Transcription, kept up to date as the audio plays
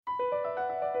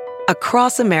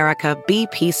Across America,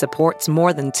 BP supports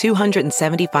more than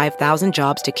 275,000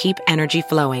 jobs to keep energy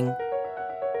flowing.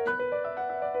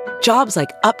 Jobs like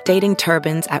updating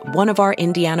turbines at one of our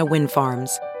Indiana wind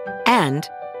farms and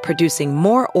producing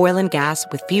more oil and gas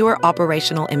with fewer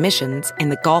operational emissions in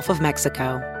the Gulf of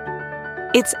Mexico.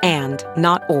 It's and,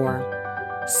 not or.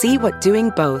 See what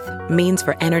doing both means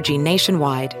for energy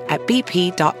nationwide at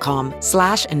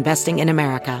bp.com/investing in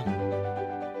America.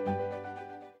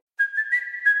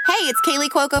 Hey, it's Kaylee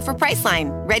Cuoco for Priceline.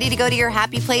 Ready to go to your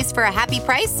happy place for a happy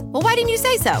price? Well, why didn't you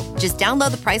say so? Just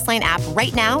download the Priceline app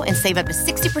right now and save up to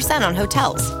 60% on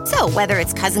hotels. So whether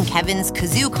it's Cousin Kevin's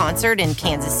Kazoo Concert in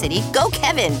Kansas City, go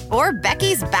Kevin, or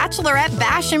Becky's Bachelorette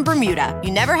Bash in Bermuda,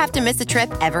 you never have to miss a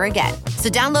trip ever again. So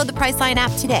download the Priceline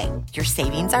app today. Your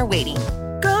savings are waiting.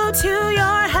 Go to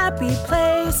your happy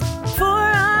place for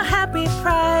a happy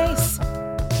price.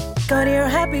 Go to your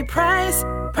happy price,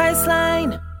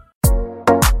 Priceline.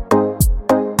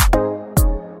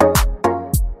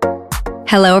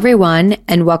 Hello, everyone,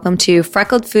 and welcome to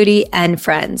Freckled Foodie and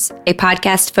Friends, a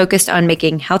podcast focused on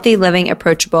making healthy living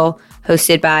approachable,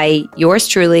 hosted by yours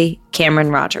truly,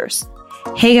 Cameron Rogers.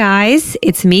 Hey guys,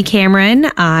 it's me,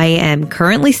 Cameron. I am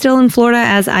currently still in Florida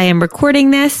as I am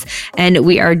recording this, and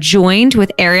we are joined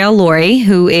with Arielle Lorre,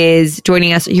 who is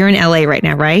joining us. You're in LA right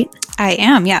now, right? I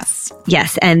am, yes.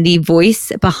 Yes, and the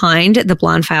voice behind the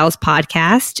Blonde Files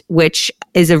podcast, which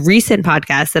is a recent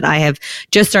podcast that I have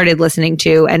just started listening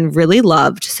to and really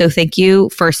loved. So thank you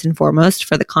first and foremost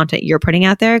for the content you're putting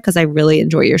out there, because I really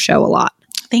enjoy your show a lot.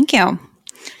 Thank you.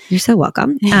 You're so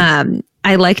welcome.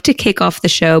 I like to kick off the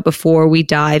show before we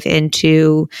dive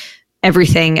into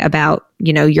everything about,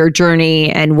 you know, your journey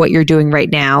and what you're doing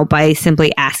right now by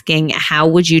simply asking, how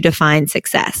would you define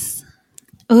success?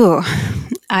 Ooh,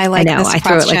 I like this I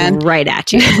question. threw it like right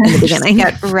at you in the beginning.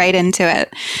 Get right into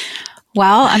it.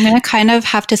 Well, I'm going to kind of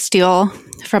have to steal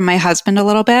from my husband a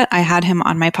little bit. I had him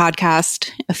on my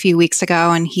podcast a few weeks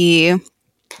ago, and he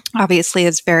obviously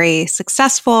is very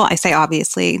successful. I say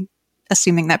obviously,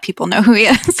 assuming that people know who he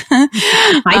is.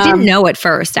 I didn't know at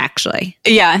first, actually.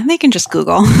 Yeah, they can just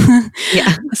Google.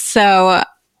 Yeah. So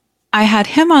I had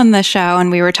him on the show, and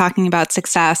we were talking about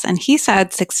success, and he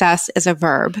said success is a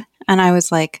verb. And I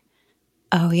was like,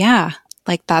 oh yeah,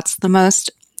 like that's the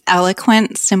most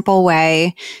eloquent, simple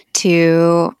way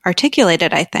to articulate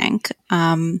it, I think.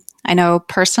 I know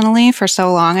personally for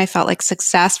so long, I felt like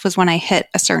success was when I hit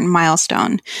a certain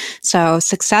milestone. So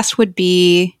success would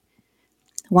be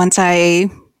once I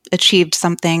achieved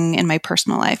something in my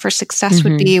personal life, or success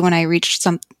would be when I reached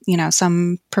some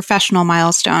professional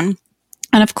milestone.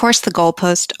 And of course, the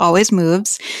goalpost always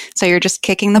moves. So you're just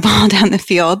kicking the ball down the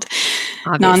field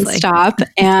nonstop.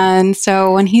 And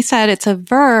so when he said it's a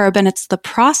verb and it's the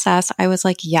process, I was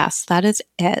like, yes, that is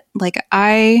it. Like,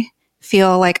 I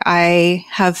feel like I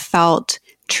have felt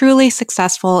truly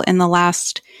successful in the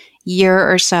last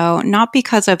year or so, not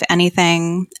because of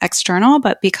anything external,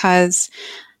 but because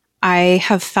I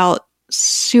have felt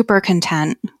super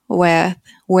content with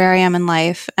where I am in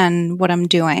life and what I'm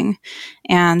doing.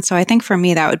 And so I think for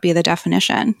me, that would be the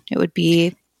definition. It would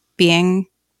be being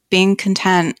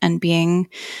content and being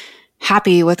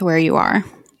happy with where you are.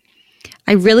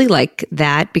 I really like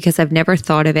that, because I've never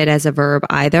thought of it as a verb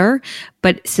either.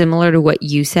 But similar to what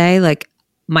you say, like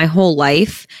my whole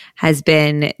life has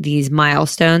been these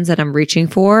milestones that I'm reaching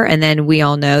for. And then we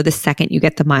all know the second you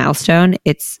get the milestone,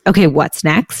 it's okay, what's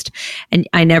next? And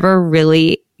I never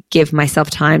really give myself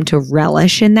time to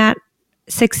relish in that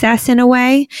success in a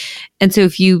way. And so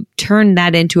if you turn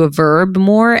that into a verb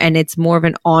more, and it's more of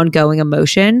an ongoing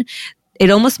emotion, it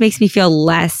almost makes me feel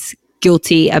less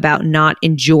guilty about not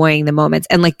enjoying the moments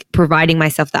and like providing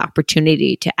myself the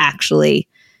opportunity to actually,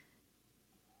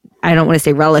 I don't want to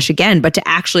say relish again, but to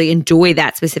actually enjoy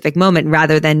that specific moment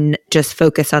rather than just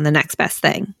focus on the next best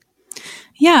thing.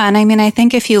 Yeah. And I mean, I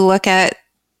think if you look at,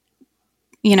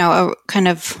 a kind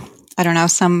of, I don't know,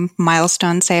 some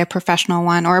milestone, say a professional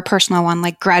one or a personal one,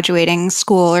 like graduating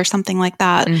school or something like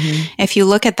that. If you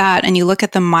look at that and you look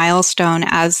at the milestone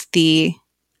as the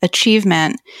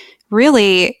achievement,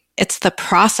 really it's the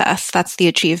process that's the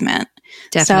achievement.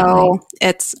 Definitely. So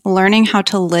it's learning how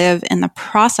to live in the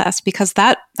process, because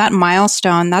that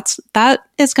milestone, that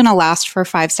is going to last for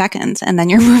 5 seconds, and then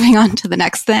you're moving on to the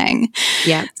next thing.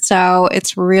 Yeah. So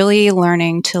it's really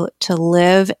learning to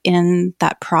live in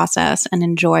that process and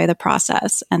enjoy the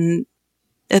process. And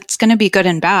it's going to be good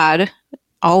and bad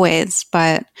always,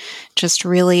 but just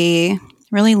really,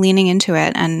 really leaning into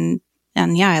it. And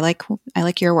yeah, I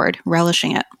like your word,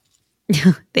 relishing it.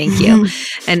 Thank you.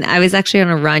 And I was actually on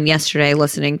a run yesterday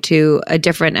listening to a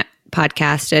different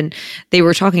podcast, and they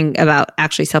were talking about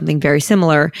actually something very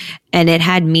similar. And it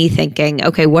had me thinking,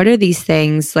 okay, what are these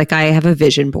things? Like, I have a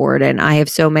vision board and I have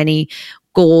so many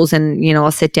goals, and,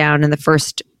 I'll sit down in the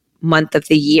first month of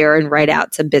the year and write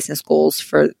out some business goals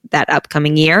for that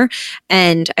upcoming year.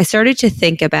 And I started to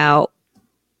think about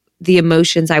the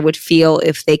emotions I would feel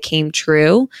if they came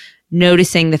true,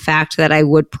 noticing the fact that I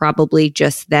would probably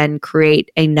just then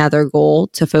create another goal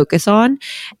to focus on.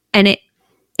 And it,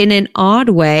 in an odd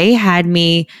way, had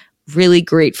me really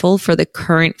grateful for the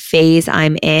current phase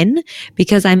I'm in,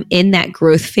 because I'm in that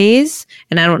growth phase.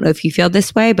 And I don't know if you feel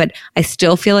this way, but I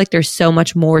still feel like there's so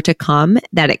much more to come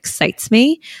that excites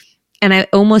me. And I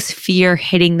almost fear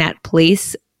hitting that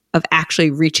place of actually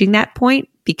reaching that point,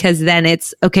 because then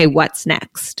it's, okay, what's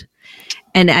next?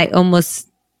 And I almost,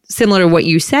 similar to what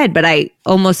you said, but I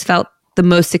almost felt the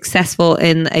most successful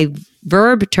in a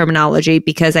verb terminology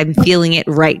because I'm feeling it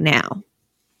right now.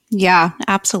 Yeah,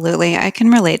 absolutely. I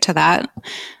can relate to that.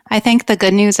 I think the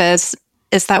good news is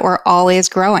that we're always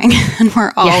growing and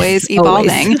we're always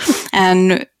evolving. Always.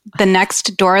 And the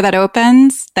next door that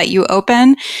you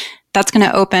open, that's going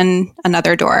to open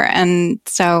another door. And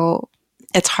so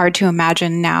it's hard to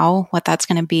imagine now what that's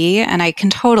going to be. And I can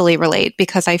totally relate,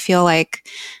 because I feel like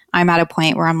I'm at a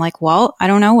point where I'm like, well, I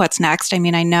don't know what's next. I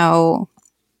mean,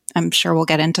 I'm sure we'll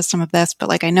get into some of this, but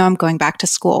like, I know I'm going back to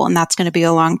school, and that's going to be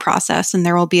a long process, and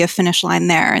there will be a finish line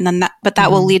there. And then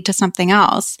that will lead to something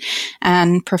else.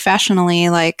 And professionally,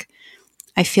 like,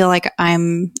 I feel like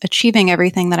I'm achieving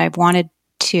everything that I've wanted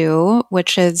to,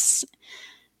 which is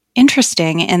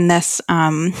interesting in this,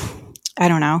 I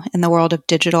don't know, in the world of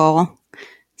digital,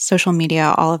 social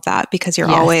media, all of that, because you're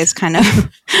always kind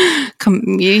of,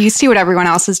 you see what everyone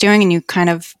else is doing, and you kind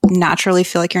of naturally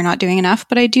feel like you're not doing enough.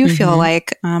 But I do feel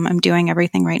like I'm doing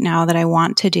everything right now that I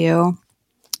want to do.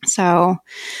 So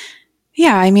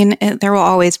yeah, I mean, there will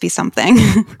always be something.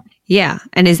 Yeah.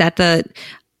 And is that the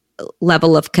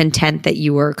level of content that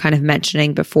you were kind of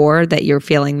mentioning before that you're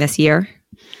feeling this year?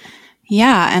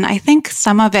 Yeah. And I think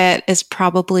some of it is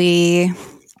probably,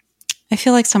 I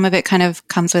feel like some of it kind of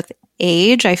comes with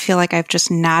age. I feel like I've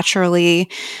just naturally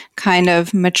kind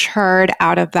of matured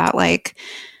out of that, like,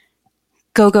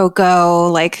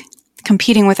 go, like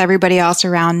competing with everybody else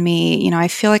around me. I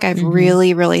feel like I've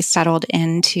really, really settled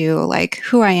into like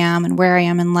who I am and where I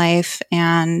am in life.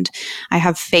 And I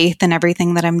have faith in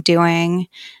everything that I'm doing.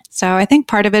 So I think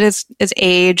part of it is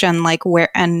age and like where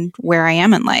I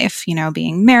am in life,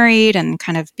 being married and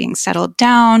kind of being settled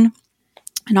down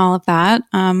and all of that.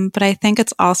 But I think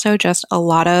it's also just a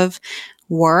lot of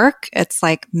work. It's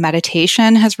like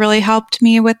meditation has really helped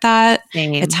me with that.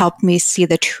 Same. It's helped me see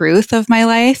the truth of my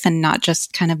life and not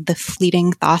just kind of the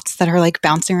fleeting thoughts that are like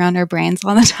bouncing around our brains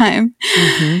all the time.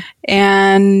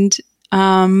 And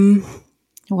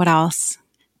what else?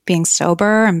 Being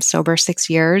sober. I'm sober 6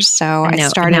 years. So I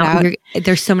started out.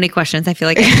 There's so many questions. I feel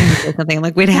like I can say something. I'm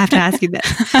like, wait, I have to ask you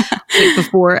this.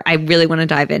 Before I really want to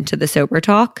dive into the sober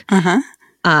talk.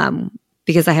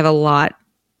 Because I have a lot.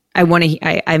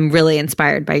 I'm really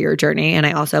inspired by your journey, and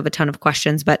I also have a ton of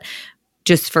questions. But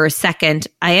just for a second,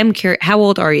 I am curious, how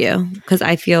old are you? Because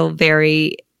I feel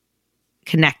very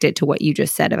connected to what you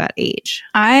just said about age.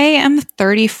 I am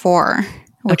 34,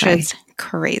 which is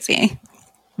crazy.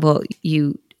 Well,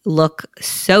 you look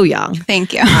so young.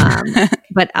 Thank you.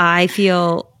 But I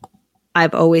feel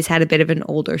I've always had a bit of an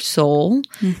older soul,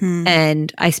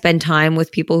 and I spend time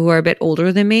with people who are a bit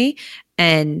older than me.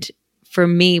 And for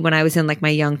me, when I was in like my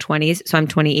young 20s, so I'm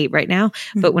 28 right now,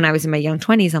 but when I was in my young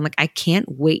 20s, I'm like, I can't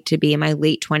wait to be in my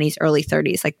late 20s, early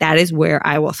 30s. Like, that is where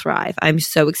I will thrive. I'm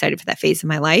so excited for that phase of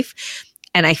my life.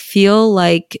 And I feel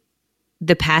like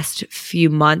the past few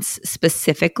months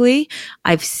specifically,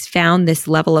 I've found this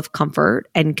level of comfort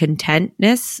and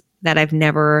contentness that I've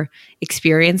never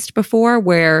experienced before,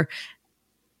 where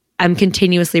I'm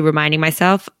continuously reminding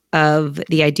myself of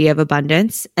the idea of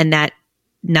abundance and that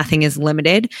nothing is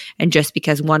limited. And just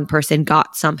because one person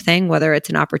got something, whether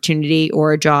it's an opportunity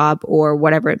or a job or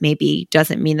whatever it may be,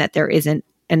 doesn't mean that there isn't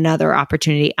another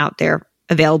opportunity out there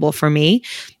available for me.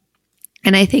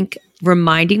 And I think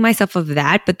reminding myself of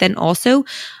that, but then also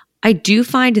I do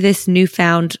find this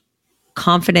newfound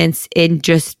confidence in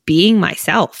just being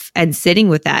myself and sitting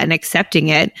with that and accepting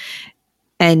it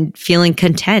and feeling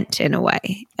content in a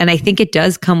way. And I think it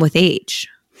does come with age.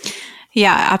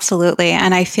 Yeah, absolutely.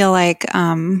 And I feel like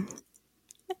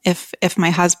if my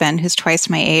husband, who's twice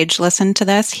my age, listened to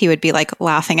this, he would be like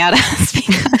laughing at us.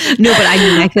 No, but I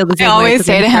mean, I feel the same way. I always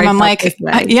say to him, I'm like,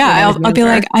 I'll be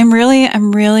like, I'm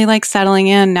really like settling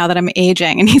in now that I'm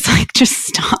aging. And he's like, just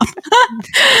stop.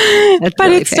 But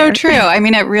really it's fair. So true. I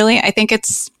mean, I think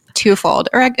it's twofold,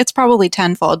 or it's probably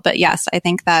tenfold. But yes, I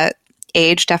think that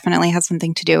age definitely has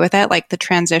something to do with it. Like the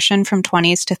transition from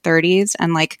 20s to 30s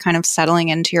and like kind of settling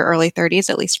into your early 30s,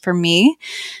 at least for me,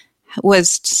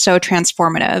 was so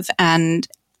transformative. And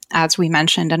as we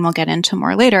mentioned, and we'll get into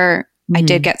more later, I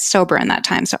did get sober in that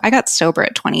time. So I got sober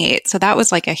at 28. So that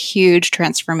was like a huge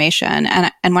transformation.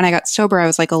 And when I got sober, I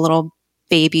was like a little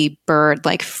baby bird,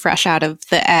 like fresh out of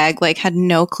the egg, like had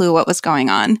no clue what was going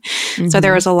on. So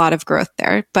there was a lot of growth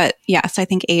there. But yes, I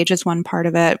think age is one part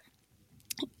of it.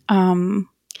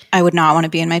 I would not want to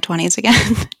be in my 20s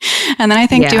again. And then I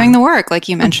think doing the work, like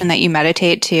you mentioned that you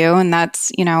meditate too. And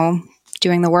that's, you know,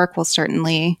 doing the work will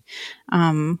certainly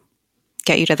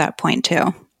get you to that point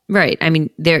too. Right. I mean,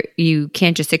 you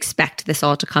can't just expect this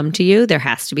all to come to you. There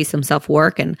has to be some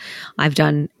self-work. And I've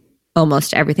done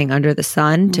almost everything under the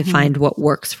sun to find what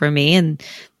works for me. And,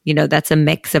 you know, that's a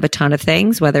mix of a ton of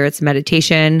things, whether it's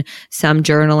meditation, some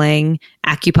journaling,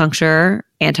 acupuncture,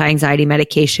 anti-anxiety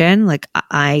medication. Like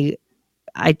I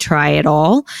try it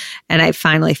all and I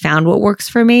finally found what works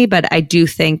for me. But I do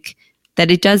think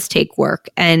that it does take work.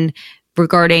 And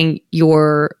regarding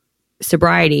your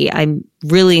sobriety, I'm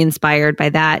really inspired by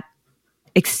that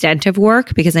extent of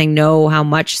work because I know how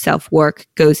much self-work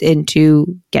goes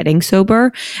into getting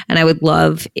sober. And I would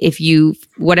love if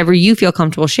whatever you feel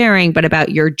comfortable sharing, but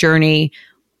about your journey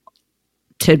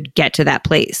to get to that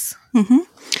place. Well,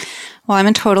 I'm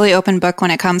a totally open book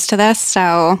when it comes to this.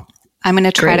 So I'm going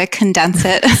to try to condense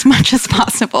it as much as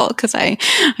possible because I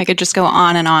could just go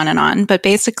on and on and on. But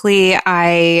basically,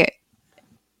 I'll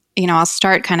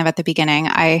start kind of at the beginning.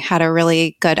 I had a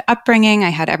really good upbringing. I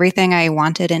had everything I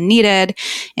wanted and needed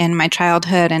in my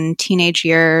childhood and teenage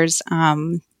years.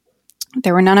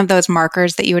 There were none of those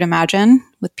markers that you would imagine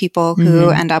with people who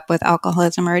end up with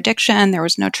alcoholism or addiction. There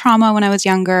was no trauma when I was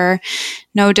younger,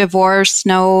 no divorce,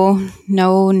 no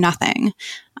nothing.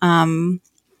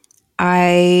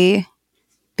 I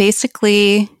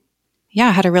basically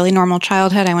had a really normal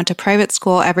childhood. I went to private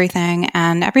school, everything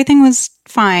was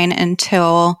fine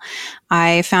until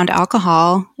I found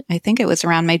alcohol. I think it was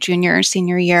around my junior or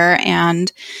senior year.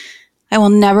 And I will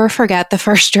never forget the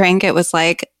first drink. It was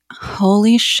like,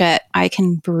 holy shit, I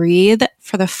can breathe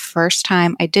for the first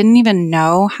time. I didn't even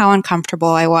know how uncomfortable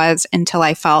I was until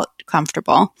I felt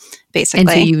comfortable, basically. And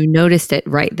so you noticed it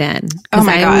right then. Oh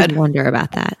my God. I always wonder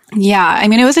about that. Yeah. I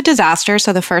mean, it was a disaster.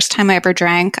 So the first time I ever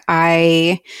drank,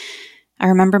 I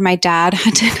remember my dad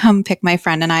had to come pick my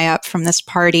friend and I up from this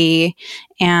party,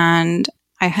 and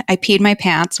I peed my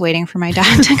pants waiting for my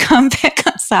dad to come pick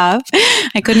us up.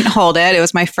 I couldn't hold it. It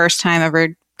was my first time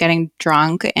ever getting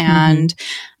drunk. And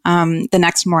the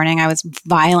next morning I was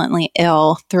violently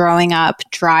ill, throwing up,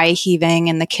 dry heaving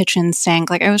in the kitchen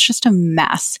sink. Like I was just a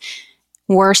mess.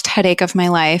 Worst headache of my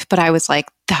life. But I was like,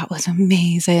 that was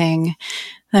amazing.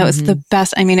 That was the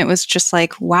best. I mean, it was just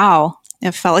like, wow.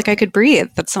 It felt like I could breathe.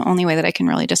 That's the only way that I can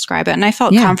really describe it. And I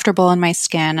felt comfortable in my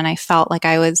skin, and I felt like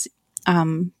I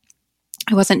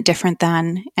wasn't different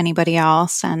than anybody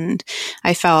else. And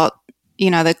I felt,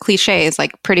 the cliches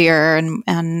like prettier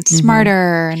and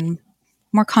smarter and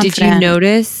more confident. Did you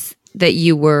notice that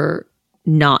you were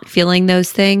not feeling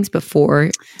those things before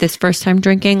this first time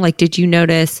drinking? Like, did you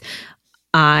notice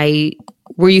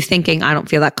were you thinking, I don't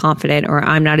feel that confident, or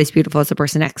I'm not as beautiful as the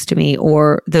person next to me,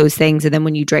 or those things? And then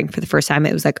when you drank for the first time,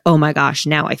 it was like, oh my gosh,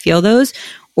 now I feel those?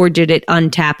 Or did it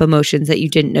untap emotions that you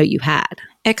didn't know you had?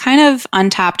 It kind of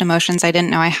untapped emotions I didn't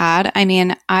know I had. I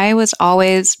mean, I was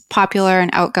always popular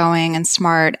and outgoing and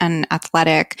smart and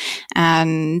athletic.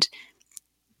 And,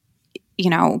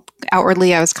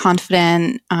 outwardly I was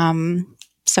confident.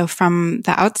 So from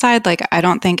the outside, like, I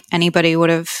don't think anybody would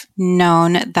have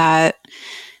known that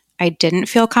I didn't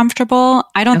feel comfortable.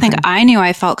 I don't think I knew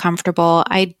I felt comfortable.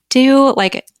 I do,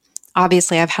 like,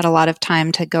 obviously I've had a lot of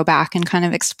time to go back and kind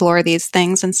of explore these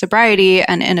things in sobriety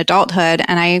and in adulthood.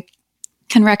 And I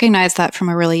can recognize that from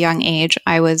a really young age,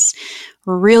 I was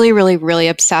really, really, really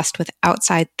obsessed with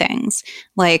outside things.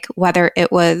 Like whether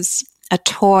it was a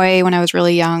toy when I was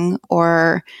really young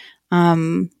or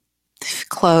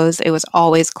clothes, it was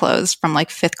always clothes from like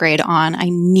 5th grade on. I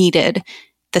needed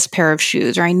this pair of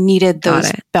shoes, or I needed those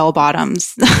bell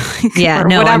bottoms, or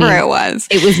whatever it was.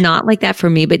 It was not like that for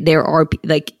me, but there are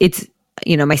like, it's,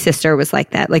 my sister was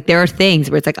like that. Like there are things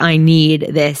where it's like, I need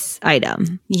this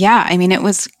item. Yeah. I mean, it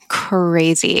was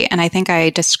crazy. And I think I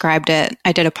described it.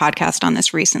 I did a podcast on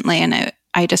this recently, and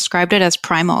I described it as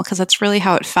primal because that's really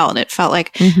how it felt. It felt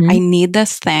like I need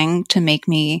this thing to make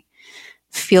me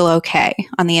feel okay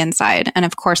on the inside. And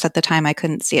of course, at the time I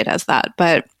couldn't see it as that,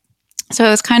 but So it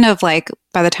was kind of like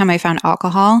by the time I found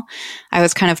alcohol, I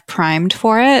was kind of primed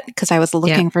for it because I was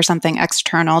looking for something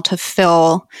external to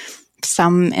fill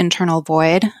some internal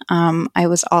void. I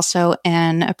was also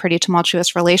in a pretty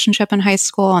tumultuous relationship in high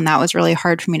school, and that was really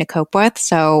hard for me to cope with.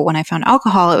 So when I found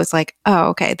alcohol, it was like, oh,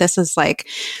 okay, this is like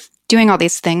doing all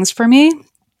these things for me,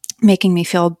 making me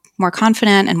feel more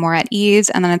confident and more at ease.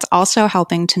 And then it's also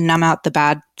helping to numb out the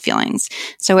bad feelings.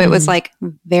 So it was like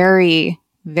very,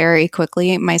 very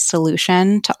quickly my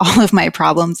solution to all of my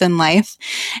problems in life.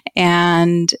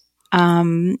 And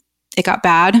it got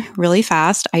bad really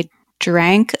fast. I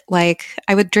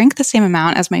would drink the same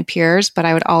amount as my peers, but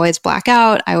I would always black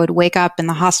out. I would wake up in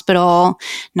the hospital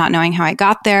not knowing how I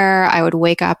got there. I would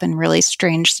wake up in really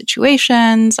strange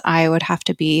situations. I would have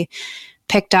to be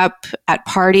picked up at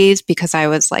parties because I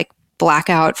was like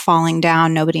blackout, falling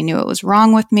down. Nobody knew what was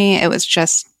wrong with me. It was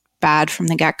just bad from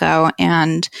the get-go.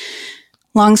 And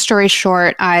long story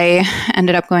short, I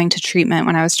ended up going to treatment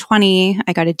when I was 20.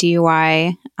 I got a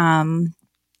DUI. And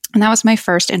that was my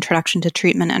first introduction to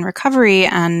treatment and recovery.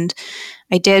 And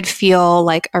I did feel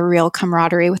like a real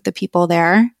camaraderie with the people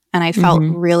there. And I felt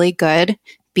really good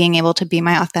being able to be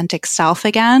my authentic self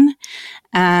again.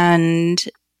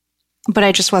 But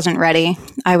I just wasn't ready.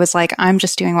 I was like, I'm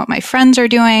just doing what my friends are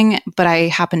doing, but I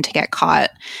happened to get caught.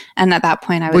 And at that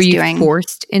point I was Were you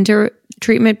forced into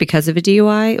treatment because of a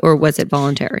DUI, or was it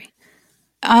voluntary?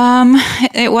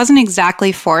 It wasn't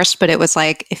exactly forced, but it was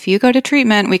like, if you go to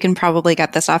treatment, we can probably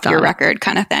get this off your record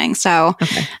kind of thing. So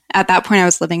at that point I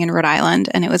was living in Rhode Island,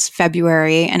 and it was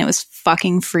February, and it was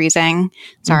fucking freezing.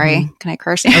 Sorry. Can I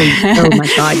curse? Oh my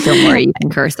God. Don't worry. You can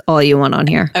curse all you want on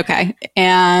here. Okay.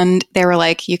 And they were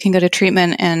like, you can go to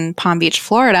treatment in Palm Beach,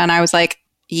 Florida. And I was like,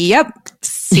 yep,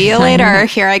 see you later.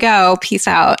 Here I go. Peace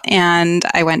out. And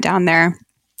I went down there,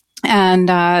 and,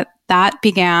 that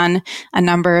began a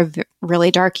number of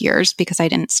really dark years because I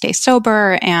didn't stay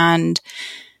sober, and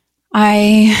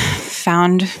I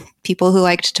found people who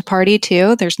liked to party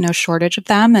too. There's no shortage of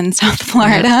them in South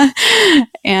Florida.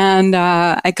 And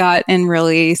I got in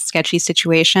really sketchy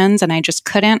situations, and I just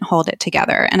couldn't hold it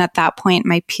together. And at that point,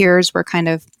 my peers were kind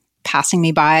of passing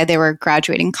me by. They were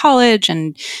graduating college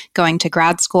and going to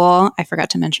grad school. I forgot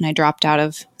to mention I dropped out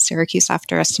of Syracuse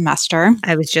after a semester.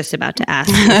 I was just about to ask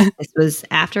if this was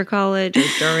after college or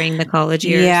during the college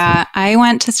years. Yeah, I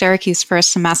went to Syracuse for a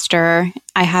semester.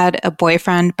 I had a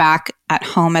boyfriend back at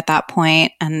home at that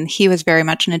point, and he was very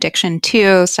much an addiction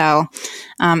too. So,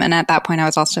 and at that point I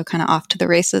was also kind of off to the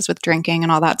races with drinking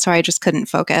and all that. So I just couldn't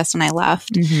focus, and I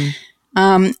left.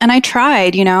 And I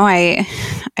tried,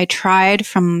 I tried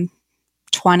from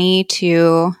 20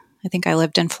 to, I think I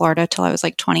lived in Florida till I was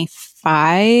like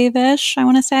 25-ish, I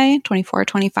want to say, 24,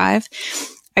 25.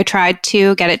 I tried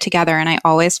to get it together, and I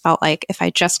always felt like if I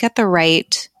just get the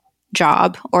right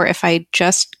job, or if I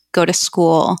just go to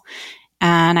school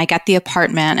and I get the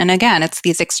apartment, and again, it's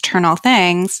these external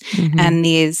things and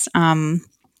these,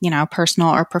 personal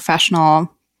or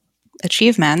professional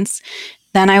achievements,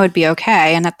 then I would be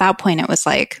okay. And at that point, it was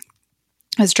like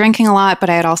I was drinking a lot, but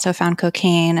I had also found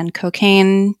cocaine, and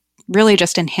cocaine really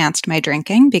just enhanced my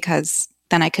drinking because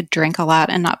then I could drink a lot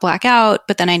and not black out.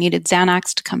 But then I needed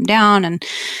Xanax to come down, and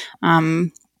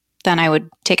then I would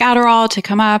take Adderall to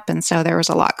come up. And so there was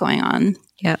a lot going on.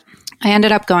 Yep. I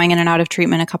ended up going in and out of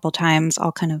treatment a couple times.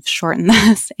 I'll kind of shorten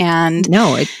this. And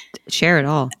share it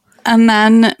all. And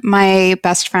then my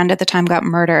best friend at the time got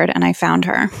murdered, and I found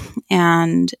her.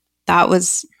 And that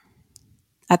was,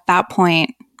 at that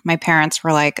point, my parents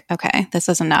were like, okay, this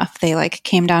is enough. They like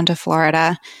came down to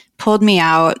Florida, pulled me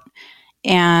out,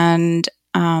 and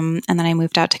then I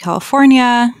moved out to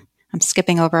California. I'm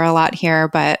skipping over a lot here,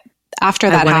 but after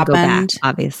that happened,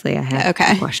 obviously I have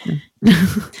a question.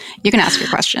 You can ask your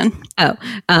question.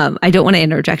 I don't want to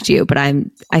interject you, but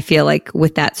I feel like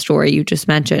with that story you just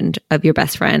mentioned of your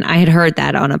best friend, I had heard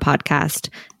that on a podcast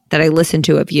that I listened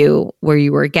to of you where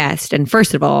you were a guest. And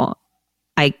first of all,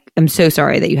 I am so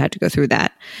sorry that you had to go through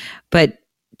that. But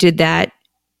did that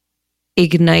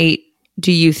ignite,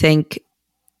 do you think,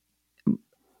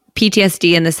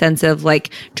 PTSD in the sense of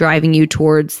like driving you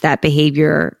towards that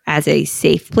behavior as a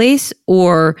safe place?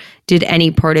 Or did any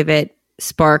part of it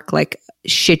spark like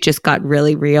shit just got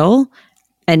really real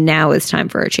and now it's time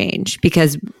for a change?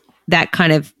 Because that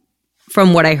kind of,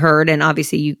 from what I heard, and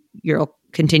obviously you'll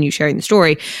continue sharing the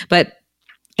story, but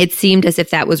it seemed as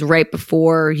if that was right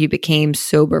before you became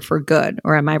sober for good.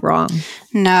 Or am I wrong?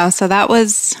 No. So that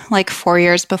was like 4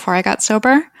 years before I got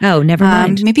sober. Oh, never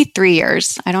mind. Maybe 3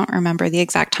 years. I don't remember the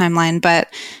exact timeline,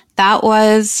 but that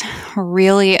was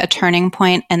really a turning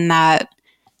point in that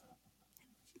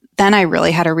then I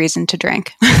really had a reason to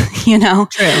drink, you know?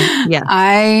 True.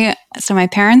 Yeah. So my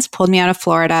parents pulled me out of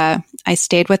Florida. I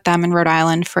stayed with them in Rhode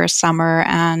Island for a summer,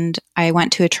 and I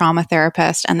went to a trauma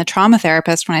therapist. And the trauma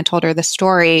therapist, when I told her the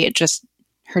story,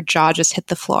 her jaw just hit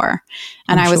the floor.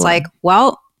 And I was like,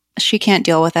 well, she can't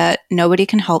deal with it. Nobody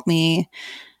can help me.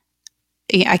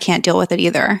 I can't deal with it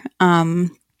either. And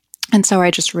so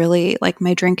I just really, like,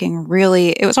 my drinking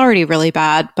really, it was already really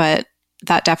bad, but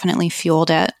that definitely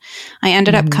fueled it. I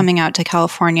ended up coming out to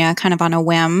California kind of on a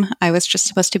whim. I was just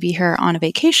supposed to be here on a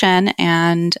vacation,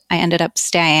 and I ended up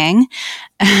staying.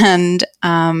 And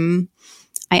I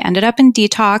ended up in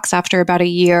detox after about a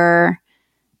year.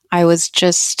 I was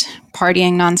just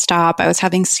partying nonstop. I was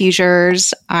having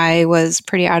seizures. I was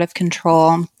pretty out of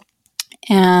control.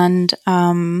 And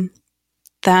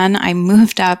then I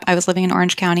moved up. I was living in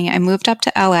Orange County. I moved up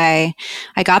to LA.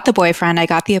 I got the boyfriend. I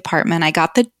got the apartment. I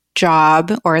got the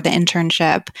job or the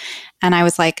internship. And I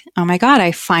was like, oh my God,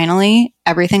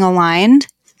 everything aligned.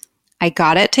 I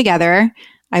got it together.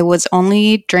 I was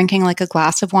only drinking like a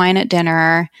glass of wine at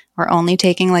dinner, or only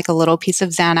taking like a little piece of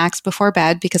Xanax before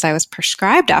bed, because I was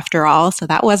prescribed after all. So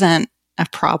that wasn't a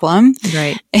problem.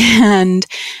 Right. And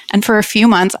for a few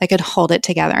months I could hold it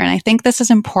together. And I think this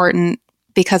is important,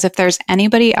 because if there's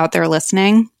anybody out there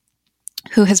listening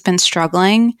who has been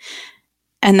struggling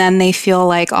and then they feel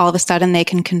like all of a sudden they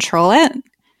can control it,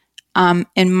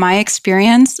 in my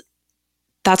experience,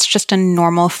 that's just a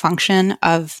normal function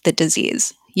of the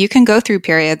disease. You can go through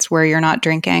periods where you're not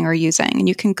drinking or using, and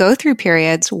you can go through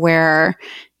periods where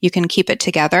you can keep it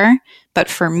together. But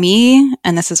for me,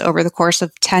 and this is over the course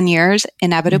of 10 years,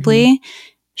 inevitably,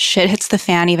 shit hits the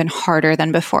fan even harder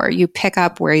than before. You pick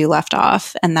up where you left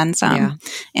off and then some. Yeah.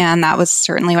 And that was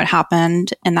certainly what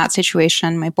happened in that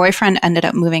situation. My boyfriend ended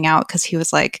up moving out because he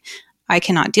was like, I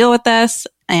cannot deal with this.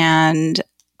 And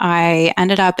I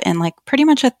ended up in like pretty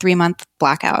much a 3-month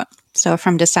blackout. So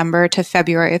from December to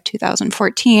February of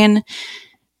 2014,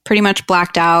 pretty much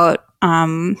blacked out,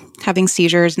 having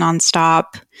seizures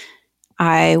nonstop.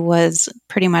 I was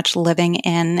pretty much living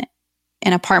in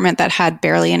an apartment that had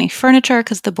barely any furniture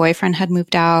because the boyfriend had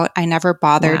moved out. I never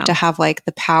bothered to have like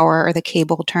the power or the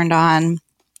cable turned on.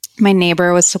 My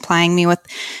neighbor was supplying me with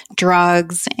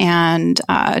drugs and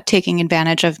taking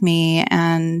advantage of me.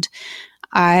 And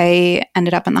I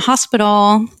ended up in the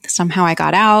hospital. Somehow I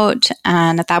got out.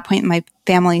 And at that point, my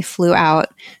family flew out,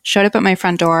 showed up at my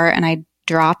front door, and I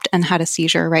dropped and had a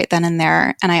seizure right then and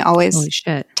there. And I always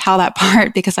tell that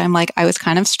part because I'm like, I was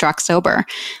kind of struck sober.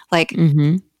 Like,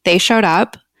 they showed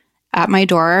up at my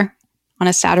door on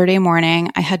a Saturday morning.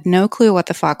 I had no clue what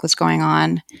the fuck was going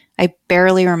on. I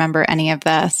barely remember any of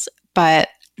this, but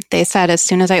they said as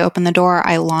soon as I opened the door,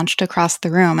 I launched across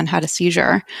the room and had a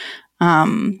seizure.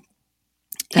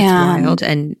 That's wild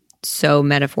and so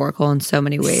metaphorical in so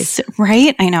many ways.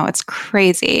 Right? I know. It's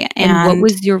crazy. And what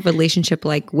was your relationship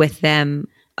like with them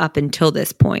up until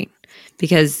this point?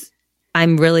 Because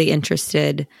I'm really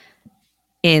interested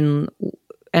in,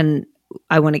 and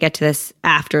I want to get to this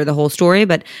after the whole story,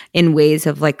 but in ways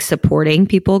of like supporting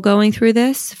people going through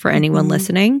this for anyone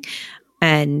listening.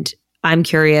 And I'm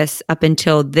curious, up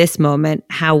until this moment,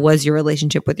 how was your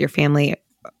relationship with your family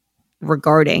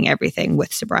regarding everything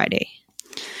with sobriety?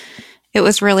 It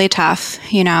was really tough.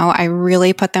 You know, I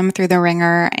really put them through the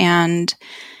ringer, and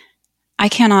I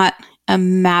cannot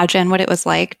imagine what it was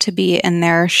like to be in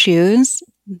their shoes.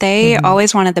 They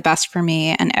always wanted the best for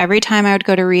me. And every time I would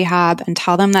go to rehab and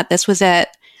tell them that this was it,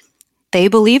 they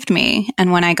believed me.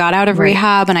 And when I got out of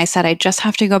rehab and I said, I just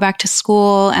have to go back to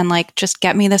school and like, just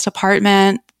get me this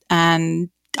apartment and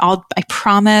I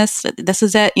promise this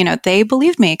is it. You know, they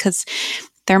believed me because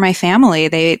they're my family.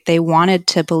 They wanted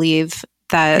to believe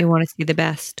that. They want to see the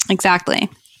best. Exactly.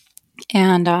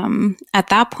 And at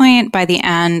that point, by the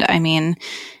end, I mean,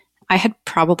 I had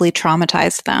probably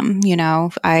traumatized them. You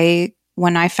know,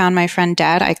 when I found my friend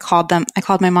dead, I called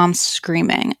my mom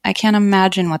screaming. I can't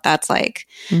imagine what that's like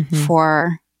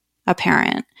for a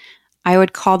parent. I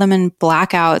would call them in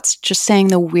blackouts, just saying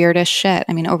the weirdest shit.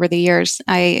 I mean, over the years,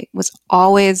 I was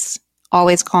always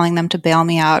calling them to bail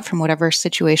me out from whatever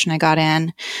situation I got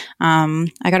in.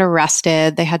 I got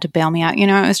arrested. They had to bail me out. You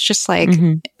know, it was just like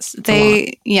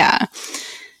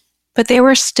but they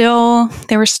were still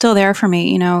there for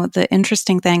me. You know, the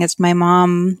interesting thing is my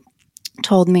mom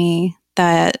told me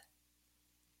that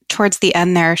towards the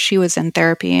end there, she was in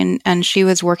therapy and she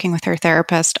was working with her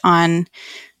therapist on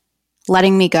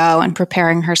letting me go and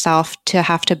preparing herself to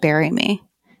have to bury me.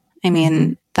 I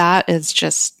mean, that is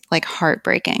just like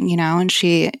heartbreaking, you know? And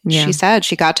she said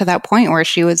she got to that point where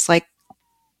she was like,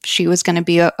 she was going to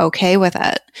be okay with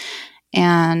it.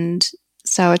 And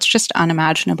so it's just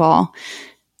unimaginable.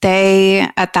 they,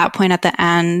 at that point at the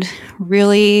end,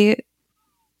 really,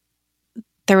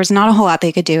 there was not a whole lot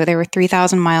they could do. They were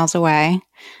 3,000 miles away,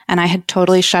 and I had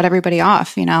totally shut everybody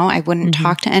off. You know, I wouldn't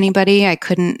talk to anybody. I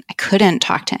couldn't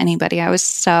talk to anybody. I was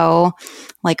so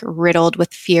like riddled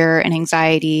with fear and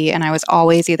anxiety, and I was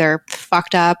always either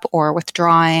fucked up or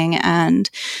withdrawing. And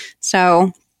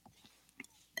so,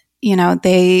 you know,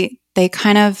 they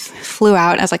kind of flew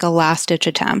out as like a last ditch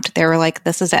attempt. They were like,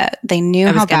 this is it. They knew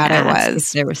how bad it was.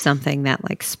 If there was something that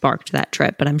like sparked that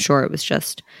trip, but I'm sure it was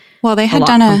just well, they had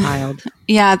done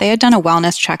they had done a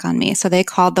wellness check on me. So they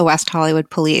called the West Hollywood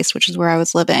police, which is where I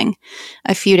was living,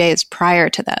 a few days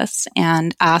prior to this,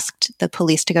 and asked the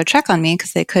police to go check on me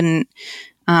because they couldn't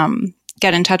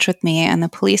get in touch with me. And the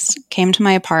police came to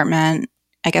my apartment.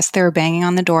 I guess they were banging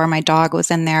on the door. My dog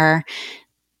was in there.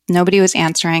 Nobody was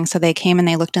answering. So they came and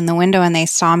they looked in the window and they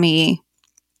saw me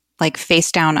like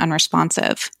face down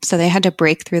unresponsive. So they had to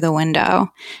break through the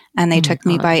window and they took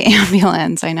me by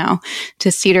ambulance,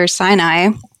 to Cedars-Sinai,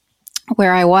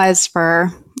 where I was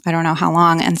for I don't know how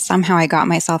long. And somehow I got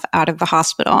myself out of the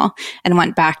hospital and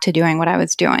went back to doing what I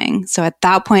was doing. So at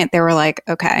that point they were like,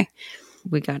 okay,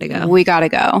 we got to go. We got to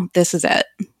go. This is it.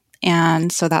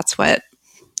 And so that's what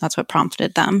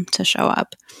prompted them to show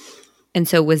up. And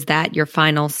so was that your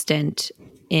final stint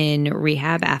in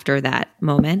rehab after that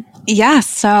moment? Yeah.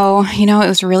 So, it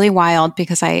was really wild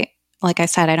because like I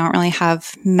said, I don't really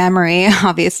have memory,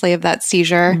 obviously, of that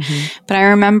seizure. But I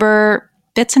remember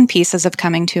bits and pieces of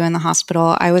coming to in the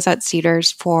hospital. I was at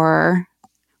Cedars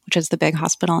which is the big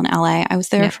hospital in LA. I was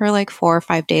there for like 4 or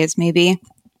 5 days, maybe,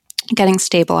 getting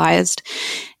stabilized.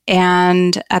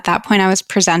 And at that point, I was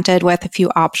presented with a few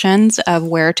options of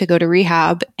where to go to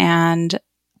rehab. And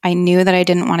I knew that I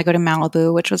didn't want to go to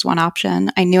Malibu, which was one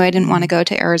option. I knew I didn't want to go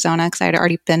to Arizona because I had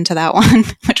already been to that one,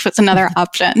 which was another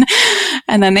option.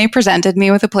 And then they presented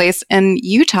me with a place in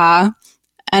Utah.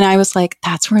 And I was like,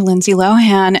 that's where Lindsay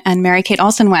Lohan and Mary-Kate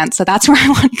Olsen went. So that's where I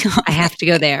want to go. I have to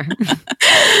go there.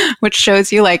 Which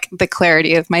shows you like the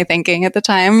clarity of my thinking at the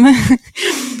time.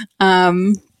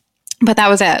 But that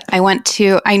was it.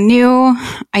 I knew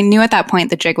at that point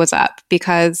the jig was up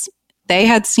because they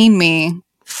had seen me,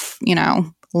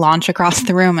 launch across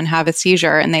the room and have a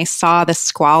seizure. And they saw the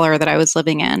squalor that I was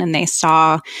living in, and they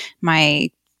saw my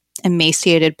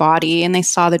emaciated body, and they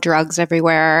saw the drugs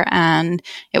everywhere. And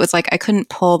it was like I couldn't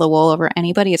pull the wool over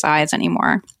anybody's eyes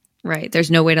anymore. Right. There's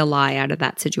no way to lie out of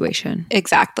that situation.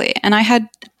 Exactly. And I had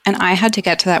to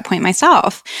get to that point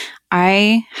myself.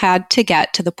 I had to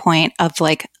get to the point of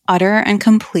like utter and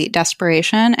complete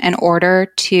desperation in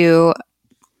order to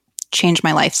change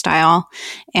my lifestyle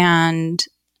and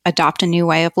adopt a new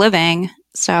way of living.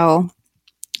 So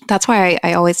that's why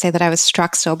I always say that I was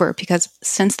struck sober, because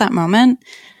since that moment,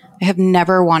 I have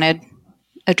never wanted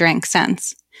a drink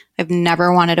since. I've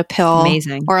never wanted a pill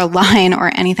or a line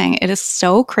or anything. It is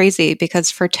so crazy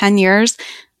because for 10 years,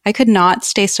 I could not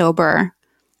stay sober.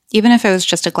 Even if it was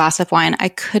just a glass of wine, I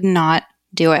could not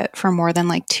do it for more than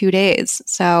like 2 days.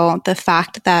 So the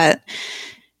fact that,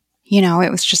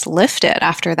 it was just lifted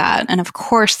after that. And of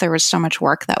course, there was so much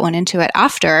work that went into it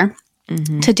after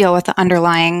to deal with the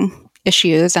underlying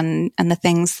issues and the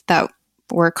things that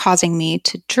were causing me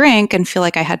to drink and feel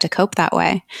like I had to cope that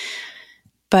way.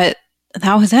 But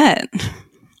that was it.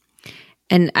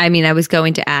 And I mean, I was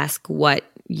going to ask what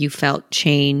you felt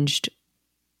changed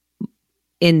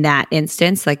in that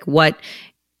instance. Like what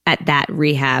at that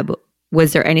rehab,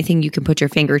 was there anything you can put your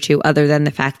finger to other than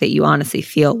the fact that you honestly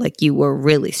feel like you were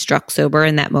really struck sober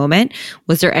in that moment?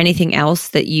 Was there anything else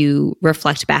that you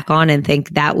reflect back on and think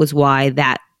that was why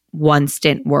that one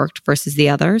stint worked versus the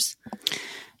others?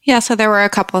 Yeah, so there were a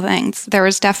couple of things. There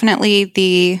was definitely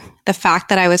the fact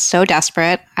that I was so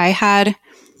desperate. I had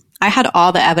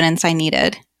all the evidence I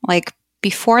needed. Like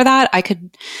before that, I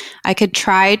could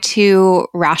try to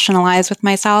rationalize with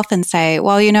myself and say,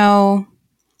 well,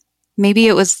 maybe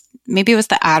it was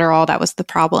the Adderall that was the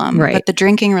problem, right, but the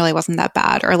drinking really wasn't that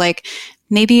bad. Or like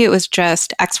maybe it was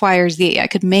just X, Y, or Z. I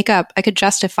could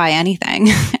justify anything.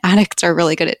 Addicts are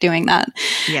really good at doing that.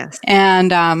 Yes.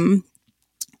 And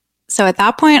so at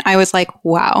that point, I was like,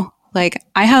 wow, like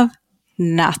I have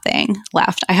nothing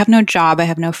left. I have no job. I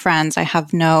have no friends. I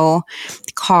have no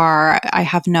car. I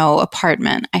have no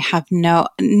apartment. I have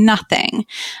nothing.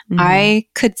 I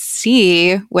could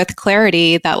see with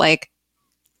clarity that like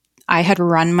I had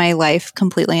run my life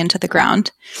completely into the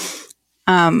ground.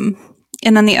 And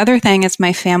then the other thing is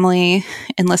my family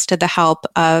enlisted the help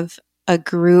of a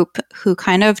group who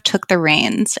kind of took the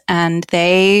reins, and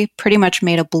they pretty much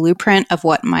made a blueprint of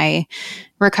what my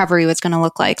recovery was going to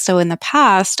look like. So in the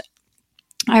past,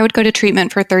 I would go to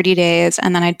treatment for 30 days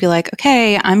and then I'd be like,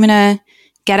 okay, I'm going to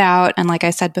get out and, like I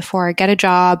said before, get a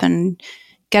job and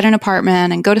get an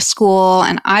apartment and go to school.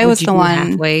 And I was the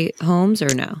one. Halfway homes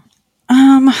or no?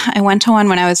 I went to one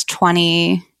when I was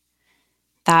 20.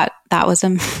 That was a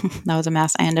that was a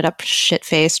mess. I ended up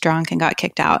shit-faced, drunk, and got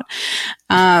kicked out.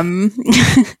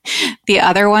 The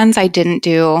other ones, I didn't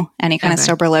do any kind of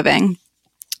sober living.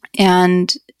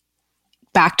 And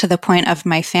back to the point of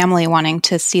my family wanting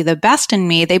to see the best in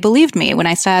me, they believed me when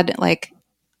I said, like,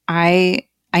 I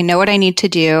know what I need to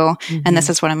do, and this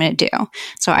is what I'm going to do.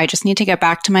 So I just need to get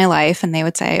back to my life. And they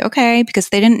would say, okay, because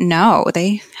they didn't know.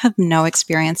 They have no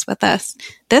experience with this.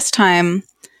 This time,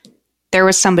 there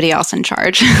was somebody else in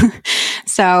charge.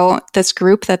 So this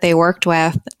group that they worked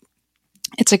with,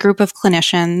 it's a group of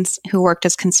clinicians who worked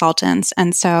as consultants.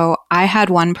 And so I had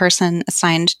one person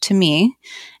assigned to me,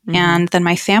 and then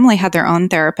my family had their own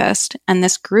therapist. And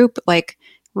this group, like,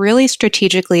 really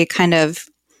strategically kind of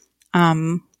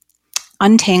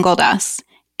untangled us.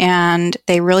 And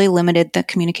they really limited the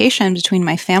communication between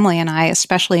my family and I,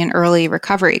 especially in early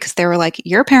recovery, because they were like,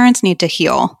 your parents need to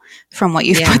heal from what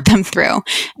you've put them through.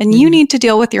 And you need to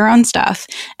deal with your own stuff.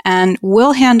 And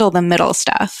we'll handle the middle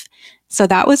stuff. So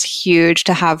that was huge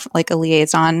to have, like, a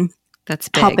liaison that's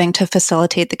big, helping to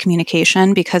facilitate the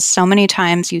communication, because so many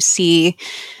times you see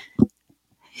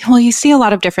a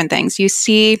lot of different things. You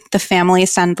see the family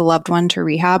send the loved one to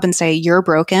rehab and say, you're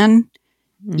broken.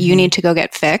 You need to go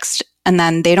get fixed. And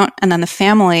then the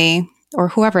family, or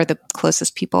whoever the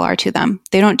closest people are to them,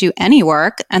 they don't do any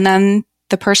work. And then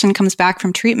the person comes back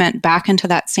from treatment back into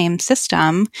that same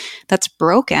system that's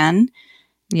broken.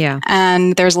 Yeah.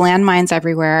 And there's landmines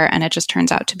everywhere, and it just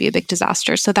turns out to be a big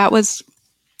disaster. So that was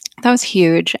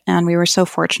huge. And we were so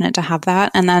fortunate to have that.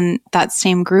 And then that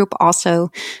same group also,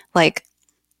 like,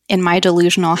 in my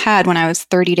delusional head, when I was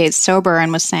 30 days sober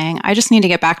and was saying, I just need to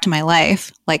get back to my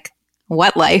life, like,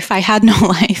 what life? I had no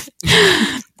life.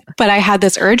 But I had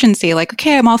this urgency, like,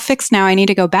 okay, I'm all fixed now. I need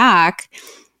to go back.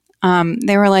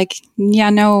 They were like, yeah,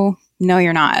 no,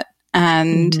 you're not.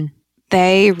 And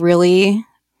they really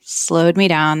slowed me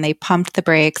down. They pumped the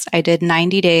brakes. I did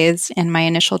 90 days in my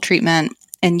initial treatment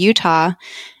in Utah.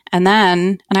 And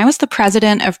I was the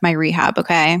president of my rehab,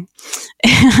 okay?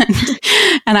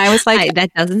 And I was like...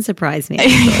 that doesn't surprise me.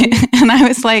 And I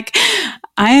was like,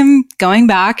 I'm going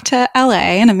back to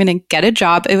LA and I'm going to get a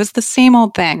job. It was the same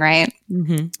old thing, right?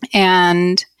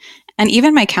 And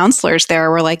even my counselors there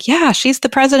were like, yeah, she's the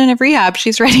president of rehab.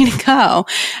 She's ready to go.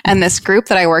 And this group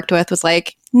that I worked with was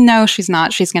like, no, she's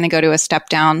not. She's going to go to a step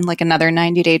down, like another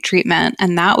 90-day treatment.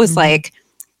 And that was like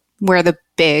where the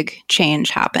big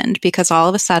change happened, because all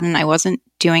of a sudden I wasn't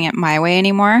doing it my way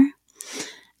anymore.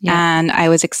 Yeah. And I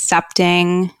was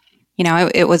accepting,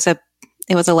 it was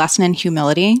a lesson in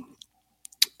humility.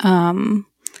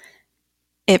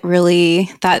 It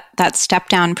really, that step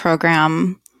down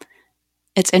program,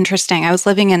 it's interesting. I was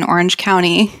living in Orange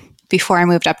County before I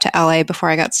moved up to LA, before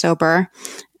I got sober.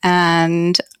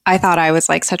 And I thought I was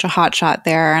like such a hot shot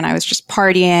there, and I was just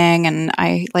partying, and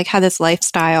I like had this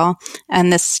lifestyle.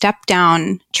 And this step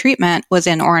down treatment was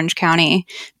in Orange County.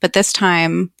 But this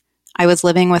time I was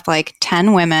living with like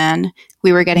 10 women.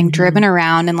 We were getting driven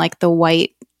around in like the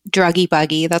white druggy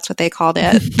buggy. That's what they called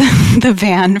it. The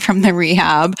van from the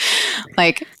rehab,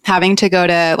 like having to go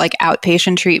to like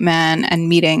outpatient treatment and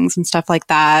meetings and stuff like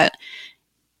that.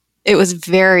 It was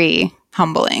very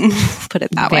humbling, put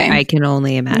it that way. I can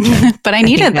only imagine. But I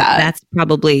needed that. That's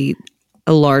probably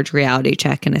a large reality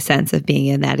check, in a sense of being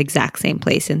in that exact same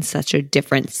place in such a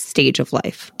different stage of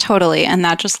life. Totally. And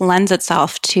that just lends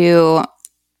itself to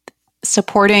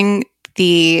supporting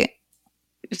the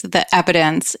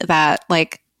evidence that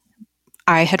like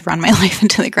I had run my life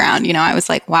into the ground. I was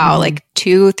like, wow, like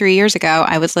 2-3 years ago,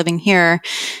 I was living here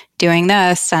doing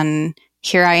this, and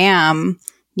here I am,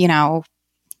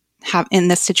 in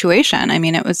this situation. I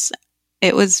mean, it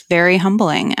was very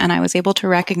humbling, and I was able to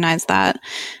recognize that.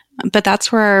 But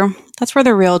that's where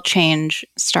the real change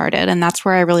started, and that's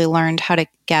where I really learned how to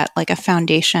get like a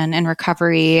foundation in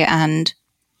recovery. And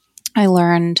I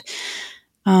learned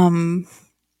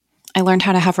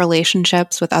how to have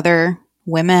relationships with other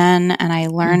women, and I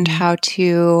learned how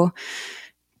to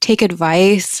take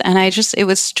advice. And it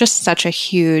was just such a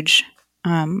huge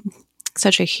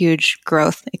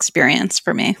growth experience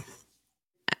for me.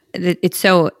 It's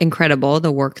so incredible,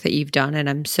 the work that you've done. And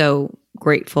I'm so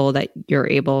grateful that you're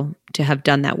able to have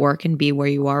done that work and be where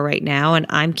you are right now. And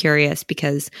I'm curious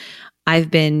because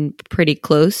I've been pretty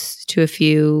close to a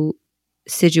few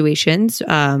situations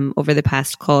over the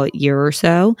past, call it, year or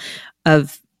so,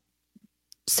 of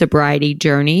sobriety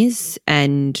journeys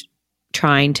and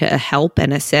trying to help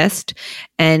and assist.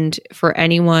 And for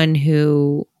anyone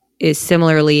who is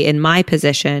similarly in my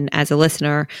position as a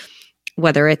listener,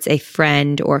 whether it's a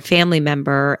friend or family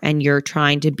member, and you're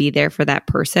trying to be there for that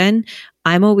person,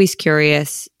 I'm always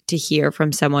curious to hear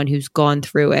from someone who's gone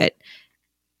through it,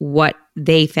 what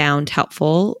they found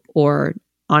helpful or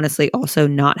honestly also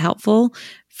not helpful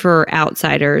for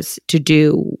outsiders to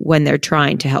do when they're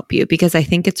trying to help you. Because I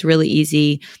think it's really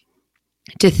easy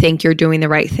to think you're doing the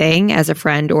right thing as a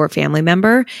friend or a family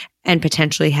member and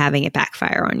potentially having it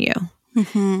backfire on you.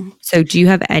 Mm-hmm. So do you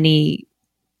have any,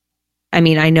 I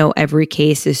mean, I know every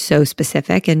case is so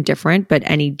specific and different, but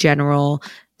any general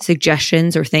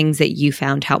suggestions or things that you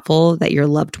found helpful that your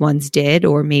loved ones did,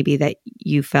 or maybe that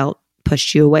you felt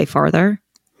pushed you away farther?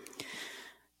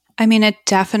 I mean, it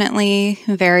definitely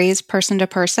varies person to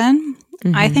person.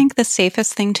 Mm-hmm. I think the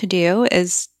safest thing to do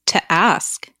is to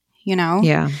ask,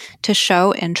 to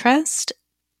show interest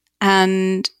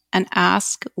and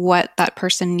ask what that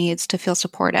person needs to feel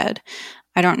supported.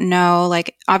 I don't know,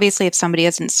 like, obviously if somebody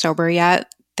isn't sober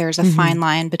yet, there's a fine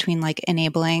line between like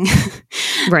enabling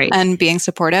right. and being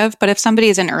supportive. But if somebody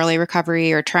is in early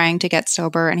recovery or trying to get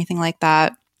sober or anything like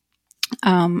that,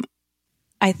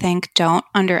 I think don't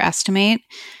underestimate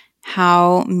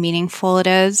how meaningful it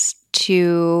is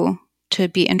to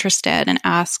be interested and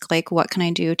ask, like, what can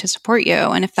I do to support you?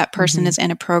 And if that person is in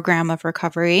a program of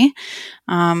recovery,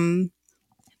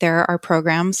 there are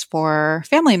programs for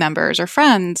family members or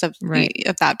friends of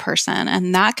that person.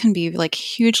 And that can be like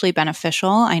hugely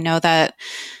beneficial. I know that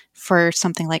for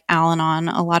something like Al-Anon,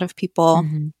 a lot of people,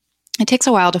 it takes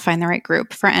a while to find the right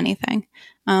group for anything.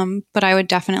 But I would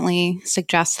definitely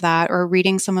suggest that, or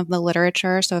reading some of the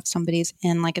literature. So if somebody's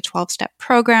in like a 12-step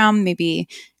program, maybe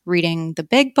reading the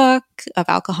big book of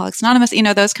Alcoholics Anonymous,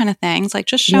 those kind of things, like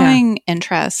just showing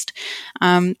interest.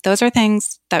 Those are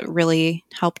things that really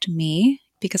helped me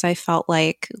because I felt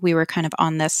like we were kind of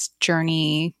on this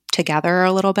journey together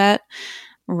a little bit,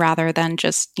 rather than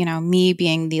just, me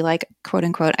being the like quote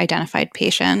unquote identified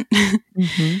patient.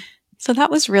 So that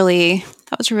was really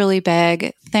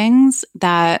big. Things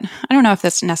that, I don't know if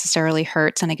this necessarily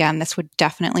hurts. And again, this would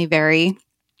definitely vary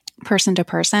person to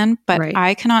person, but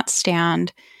I cannot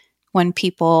stand when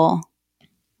people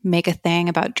make a thing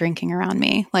about drinking around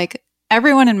me. Like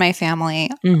everyone in my family,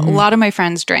 a lot of my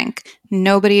friends drink.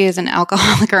 Nobody is an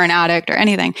alcoholic or an addict or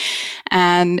anything.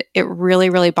 And it really,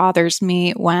 really bothers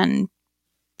me when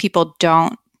people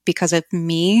don't because of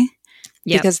me,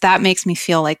 because that makes me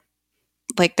feel like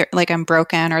I'm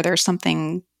broken or there's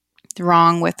something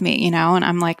wrong with me, and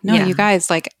I'm like, no, you guys,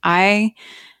 like I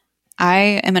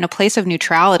am in a place of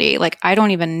neutrality. Like I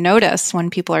don't even notice when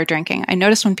people are drinking. I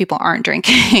notice when people aren't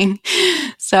drinking.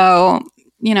 So,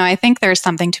 I think there's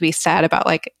something to be said about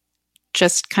like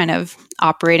just kind of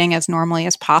operating as normally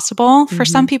as possible. For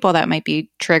some people that might be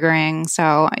triggering.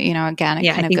 So, again,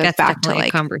 it kind of goes back to like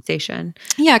a conversation.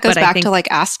 Yeah, it goes back to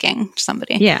like asking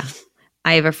somebody. Yeah.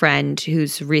 I have a friend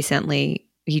who's recently,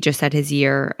 he just had his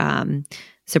year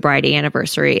sobriety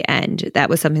anniversary. And that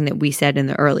was something that we said in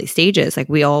the early stages. Like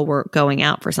we all were going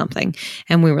out for something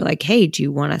and we were like, hey, do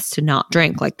you want us to not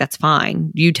drink? Like, that's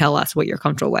fine. You tell us what you're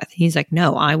comfortable with. He's like,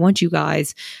 no, I want you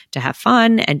guys to have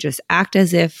fun and just act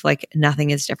as if like nothing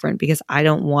is different, because I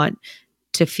don't want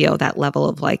to feel that level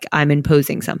of like I'm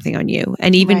imposing something on you.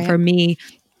 And even for me,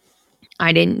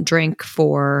 I didn't drink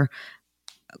for,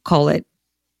 call it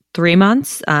 3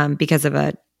 months because of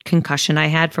a concussion I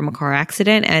had from a car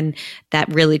accident. And that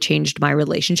really changed my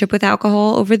relationship with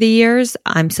alcohol over the years.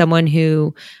 I'm someone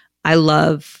who I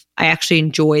actually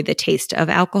enjoy the taste of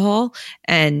alcohol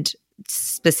and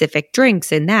specific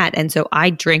drinks in that. And so I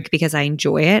drink because I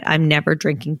enjoy it. I'm never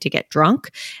drinking to get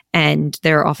drunk. And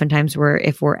there are often times where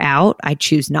if we're out, I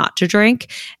choose not to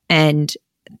drink. And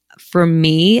for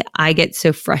me, I get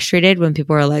so frustrated when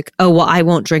people are like, oh, well, I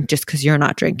won't drink just because you're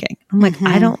not drinking. I'm like,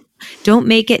 don't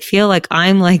make it feel like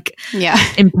I'm like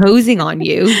imposing on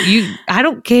you. I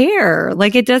don't care.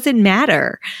 Like it doesn't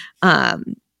matter.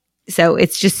 So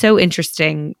it's just so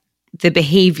interesting, the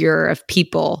behavior of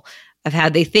people, of how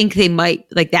they think they might,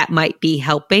 like that might be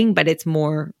helping, but it's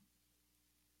more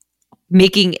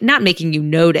not making you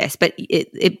notice, but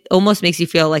it almost makes you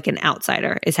feel like an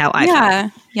outsider is how I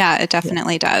feel. Yeah, it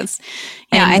definitely does.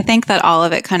 Yeah, I think that all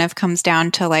of it kind of comes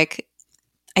down to like,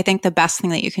 I think the best thing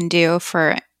that you can do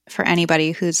for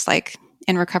anybody who's like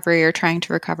in recovery or trying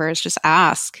to recover is just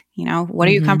ask, what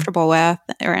are you comfortable with?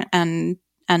 And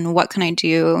what can I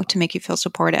do to make you feel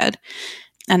supported?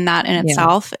 And that in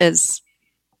itself is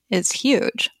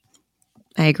huge.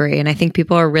 I agree. And I think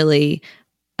people are really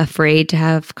afraid to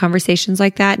have conversations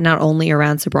like that, not only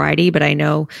around sobriety, but I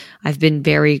know I've been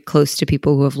very close to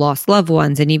people who have lost loved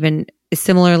ones. And even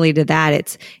similarly to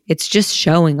that, it's just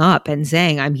showing up and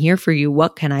saying, I'm here for you.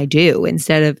 What can I do?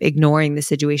 Instead of ignoring the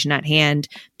situation at hand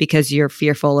because you're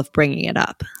fearful of bringing it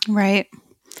up. Right.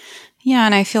 Yeah.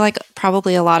 And I feel like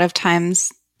probably a lot of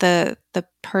times the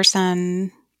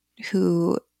person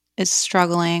who is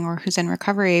struggling or who's in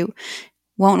recovery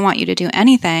won't want you to do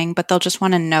anything, but they'll just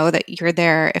want to know that you're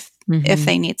there if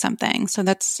they need something. So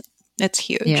it's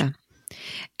huge. Yeah.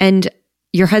 And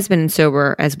your husband is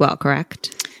sober as well,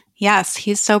 correct? Yes,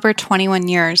 he's sober 21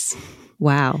 years.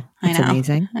 Wow. That's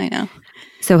amazing. I know.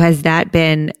 So has that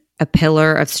been a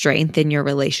pillar of strength in your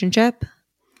relationship?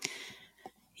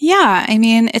 Yeah, I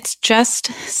mean, it's just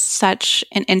such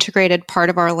an integrated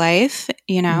part of our life.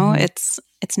 You know, it's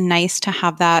nice to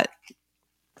have that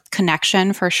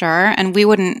connection for sure. And we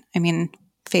wouldn't, I mean,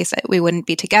 face it, we wouldn't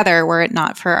be together were it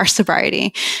not for our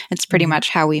sobriety. It's pretty much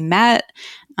how we met.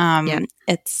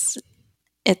 It's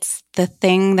the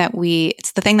thing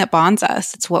that bonds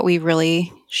us. It's what we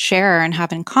really share and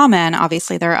have in common.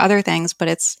 Obviously, there are other things, but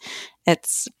that's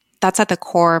at the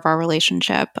core of our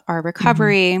relationship, our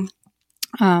recovery,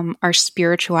 our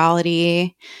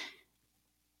spirituality,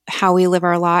 how we live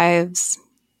our lives.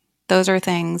 Those are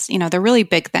things, they're really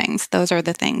big things. Those are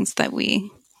the things that we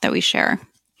share.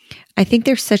 I think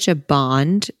there's such a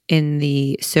bond in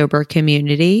the sober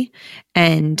community.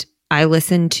 And I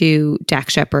listen to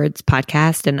Dax Shepard's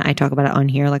podcast, and I talk about it on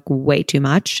here like way too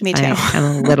much. Me too. I'm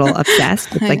a little obsessed.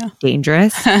 It's like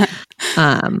dangerous.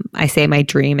 I say my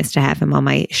dream is to have him on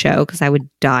my show because I would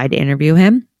die to interview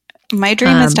him. My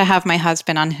dream is to have my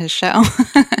husband on his show.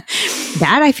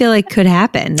 That I feel like could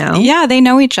happen. No? Yeah, they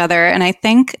know each other. And I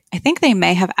think they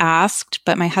may have asked,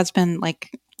 but my husband,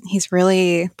 he's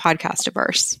really podcast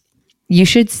averse. You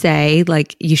should say,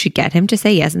 you should get him to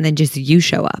say yes, and then just you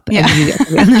show up and you get to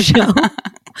be on the show.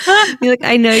 Be like,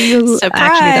 I know you Surprise.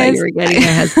 Actually thought you were getting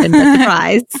my husband, but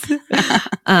surprise.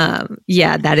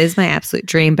 Yeah, that is my absolute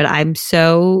dream. But I'm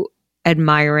so I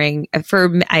admire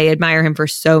him for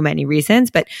so many reasons.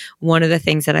 But one of the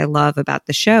things that I love about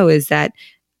the show is that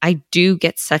I do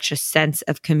get such a sense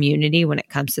of community when it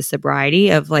comes to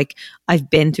sobriety of I've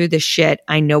been through this shit.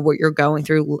 I know what you're going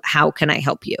through. How can I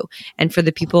help you? And for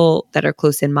the people that are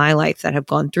close in my life that have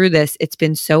gone through this, it's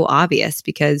been so obvious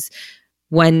because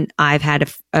when I've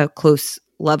had a close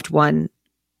loved one,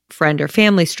 friend or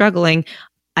family struggling,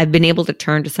 I've been able to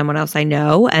turn to someone else I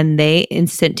know and they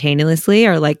instantaneously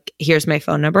are like, here's my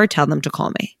phone number. Tell them to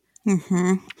call me.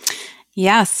 Mm-hmm.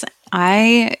 Yes.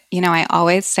 I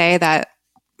always say that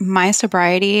my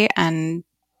sobriety and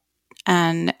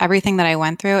everything that I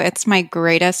went through, it's my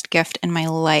greatest gift in my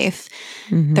life.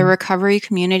 The recovery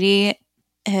community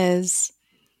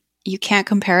you can't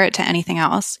compare it to anything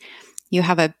else. You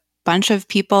have a bunch of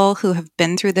people who have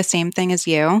been through the same thing as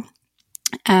you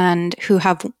and who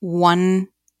have one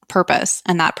purpose,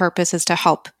 and that purpose is to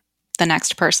help the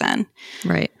next person.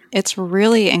 Right. It's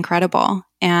really incredible.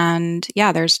 And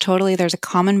yeah, there's a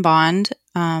common bond.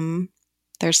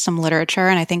 There's some literature,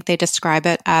 and I think they describe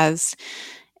it as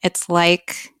it's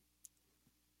like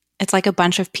a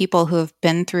bunch of people who have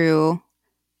been through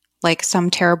some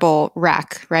terrible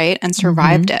wreck, right? And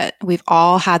survived it. We've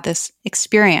all had this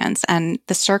experience, and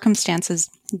the circumstances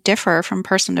differ from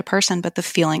person to person, but the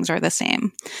feelings are the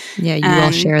same. Yeah, you all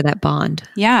share that bond.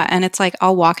 Yeah, and it's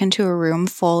I'll walk into a room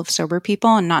full of sober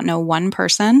people and not know one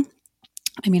person.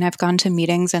 I mean, I've gone to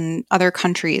meetings in other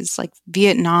countries like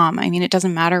Vietnam. I mean, it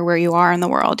doesn't matter where you are in the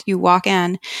world. You walk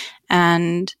in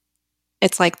and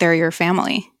it's like they're your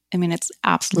family. I mean, it's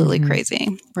absolutely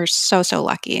crazy. We're so, so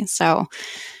lucky. So,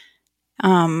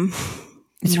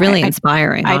 it's really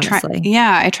inspiring, honestly.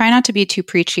 I try not to be too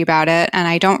preachy about it, and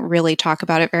I don't really talk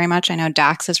about it very much. I know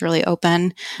Dax is really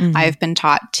open. I've been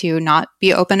taught to not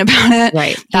be open about it.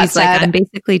 Right. He's I'm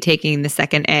basically taking the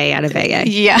second A out of AA.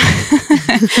 Yeah.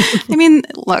 I mean,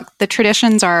 look, the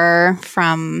traditions are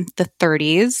from the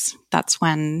 30s. That's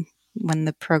when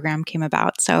the program came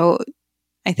about. So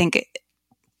I think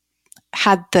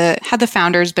had the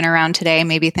founders been around today,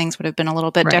 maybe things would have been a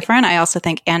little bit different. I also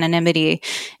think anonymity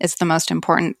is the most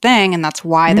important thing, and that's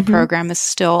why the program is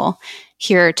still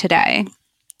here today.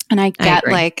 And I get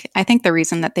I think the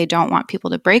reason that they don't want people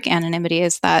to break anonymity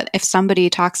is that if somebody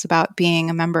talks about being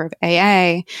a member of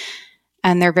AA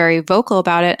and they're very vocal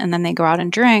about it and then they go out and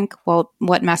drink, well,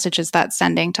 what message is that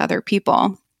sending to other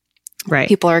people? Right.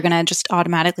 People are going to just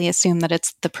automatically assume that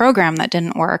it's the program that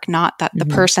didn't work, not that the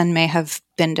person may have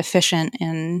been deficient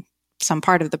in some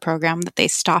part of the program that they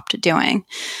stopped doing.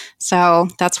 So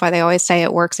that's why they always say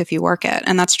it works if you work it.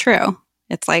 And that's true.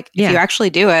 It's if you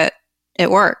actually do it, it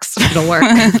works. It'll work.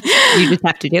 You just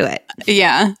have to do it.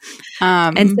 Yeah.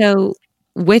 And so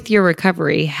with your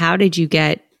recovery, how did you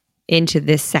get into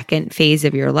this second phase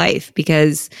of your life?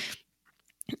 Because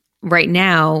right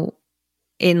now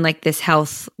in like this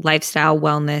health, lifestyle,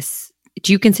 wellness,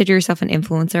 do you consider yourself an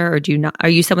influencer or do you not? Are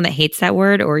you someone that hates that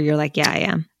word or you're like, yeah, I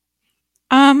am?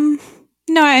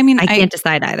 No, I mean, I can't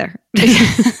decide either.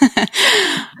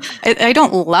 I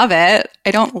don't love it.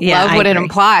 I don't love what it agree.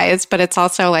 implies, but it's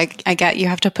also like, I get you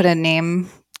have to put a name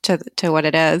to what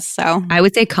it is. So I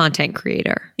would say content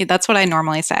creator. yeah, that's what I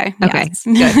normally say. Okay, Yes.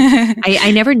 good.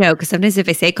 I never know because sometimes if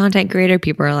I say content creator,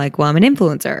 people are like, well, I'm an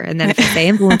influencer. And then if I say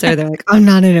influencer, they're like, I'm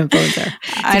not an influencer.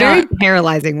 It's a very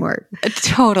paralyzing word.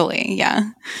 Totally. Yeah.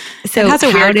 So it has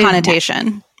a how weird did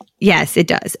connotation. Yes, it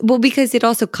does. Well, because it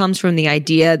also comes from the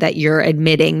idea that you're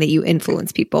admitting that you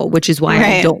influence people, which is why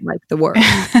I don't like the word.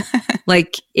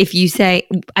 Like if you say,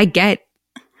 I get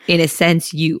in a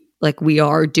sense you like we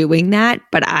are doing that,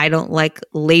 but I don't like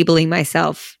labeling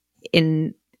myself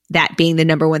in that being the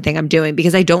number one thing I'm doing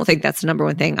because I don't think that's the number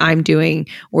one thing I'm doing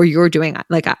or you're doing.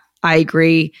 Like I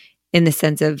agree in the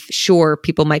sense of sure,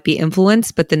 people might be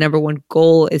influenced, but the number one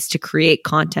goal is to create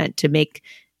content to make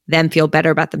them feel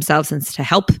better about themselves and to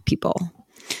help people.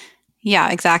 Yeah,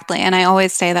 exactly. And I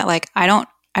always say that like I don't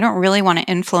really want to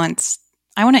influence.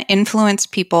 I want to influence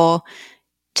people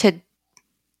to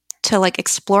like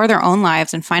explore their own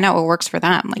lives and find out what works for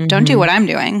them. Like don't do what I'm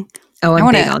doing. Oh, I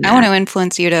want to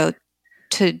influence you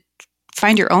to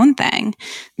find your own thing.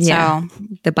 Yeah. So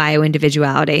the bio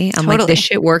individuality. I'm like, this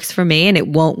shit works for me and it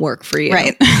won't work for you.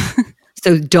 Right.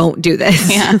 So don't do this.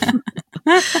 Yeah.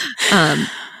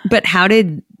 But how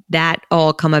did that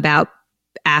all come about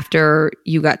after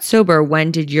you got sober?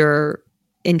 When did your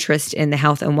interest in the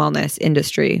health and wellness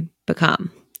industry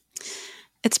become?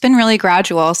 It's been really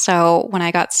gradual. So when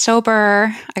I got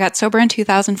sober in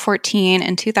 2014.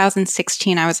 In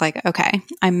 2016, I was like, okay,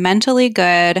 I'm mentally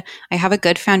good. I have a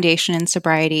good foundation in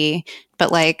sobriety,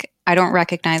 but like, I don't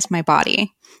recognize my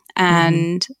body.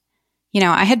 And, you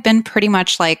know, I had been pretty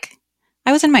much like,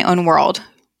 I was in my own world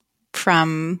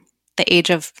from the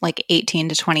age of like 18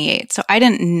 to 28. So I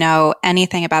didn't know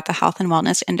anything about the health and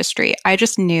wellness industry. I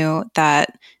just knew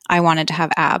that I wanted to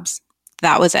have abs.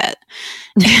 That was it.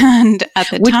 And at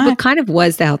the time, what kind of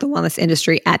was the health and wellness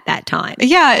industry at that time?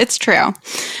 Yeah, it's true.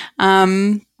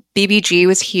 BBG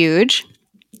was huge.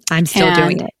 I'm still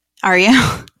doing it. Are you?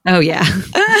 Oh yeah.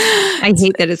 I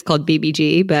hate that it's called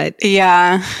BBG, but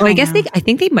yeah. Oh, I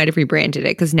think they might have rebranded it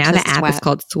because now the app is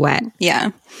called Sweat.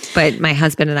 Yeah. But my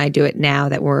husband and I do it now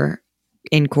that we're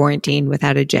in quarantine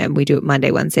without a gym. We do it Monday,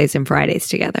 Wednesdays, and Fridays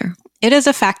together. It is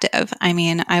effective. I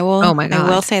mean, I will. Oh my God. I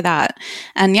will say that.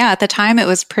 And yeah, at the time, it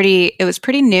was pretty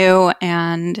new,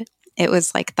 and it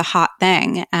was like the hot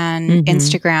thing. And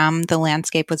Instagram, the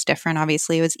landscape was different.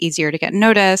 Obviously, it was easier to get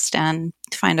noticed and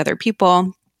to find other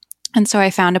people. And so I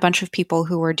found a bunch of people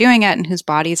who were doing it and whose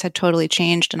bodies had totally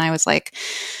changed. And I was like,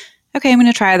 okay, I'm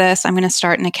going to try this. I'm going to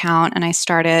start an account. And I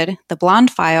started the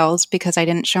Blonde Files because I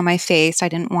didn't show my face. I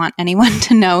didn't want anyone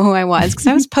to know who I was because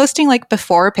I was posting like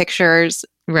before pictures,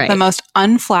 the most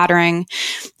unflattering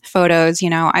photos. You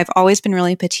know, I've always been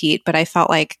really petite, but I felt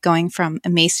like going from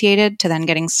emaciated to then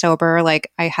getting sober,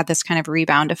 like I had this kind of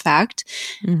rebound effect.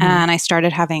 And I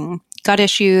started having gut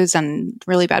issues and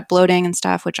really bad bloating and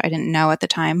stuff, which I didn't know at the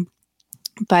time.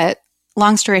 But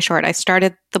long story short, I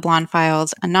started the Blonde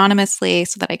Files anonymously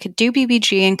so that I could do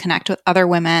BBG and connect with other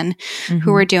women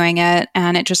who were doing it.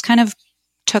 And it just kind of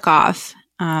took off.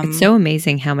 It's so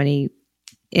amazing how many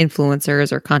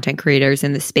influencers or content creators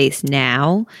in the space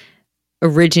now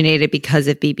originated because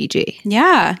of BBG.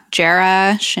 Yeah.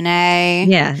 Jara, Shanae.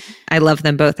 Yeah. I love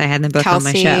them both. I had them both Kelsey.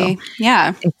 on my show.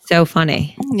 Yeah. It's so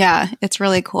funny. Yeah. It's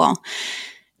really cool.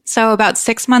 So about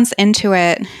 6 months into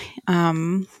it,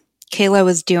 Kayla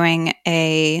was doing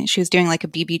like a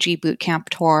BBG boot camp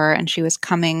tour, and she was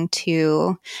coming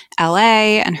to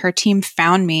LA, and her team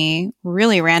found me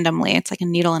really randomly. It's like a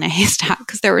needle in a haystack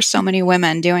because there were so many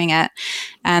women doing it.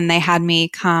 And they had me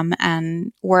come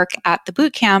and work at the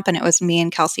boot camp, and it was me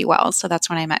and Kelsey Wells. So that's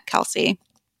when I met Kelsey.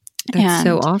 That's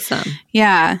so awesome.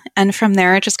 Yeah. And from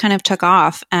there, it just kind of took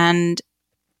off. And,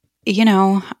 you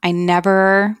know, I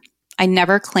never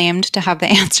claimed to have the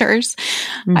answers.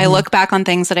 I look back on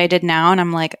things that I did now and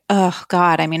I'm like, oh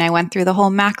God, I mean, I went through the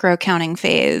whole macro counting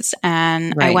phase,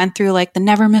 and I went through like the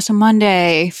never miss a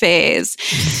Monday phase.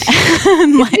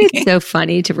 It's so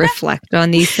funny to reflect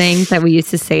on these things that we used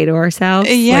to say to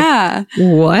ourselves. Yeah.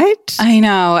 Like, what? I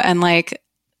know. And like,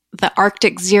 the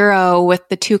Arctic Zero with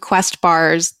the 2 Quest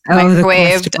bars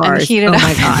microwaved and heated up. Oh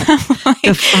my God.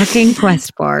 The fucking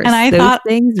Quest bars. And I Those thought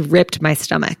things ripped my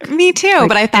stomach. Me too.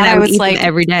 But I thought I was eat like them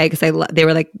every day because they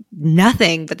were like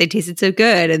nothing, but they tasted so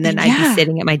good. And then I'd be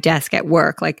sitting at my desk at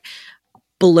work, like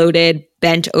bloated,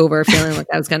 bent over, feeling like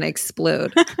I was going to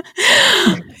explode.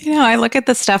 I look at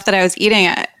the stuff that I was eating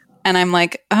and I'm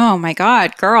like, oh my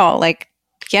God, girl, like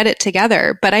get it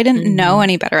together. But I didn't know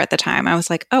any better at the time. I was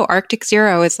like, oh, Arctic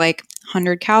Zero is like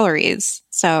 100 calories.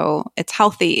 So it's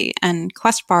healthy. And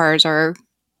Quest bars are,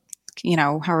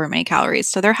 however many calories.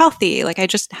 So they're healthy. Like I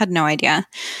just had no idea.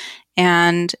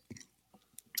 And,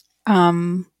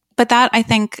 but that I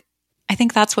think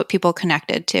that's what people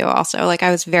connected to also. Like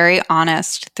I was very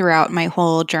honest throughout my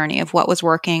whole journey of what was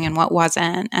working and what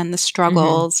wasn't and the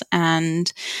struggles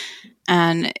and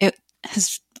it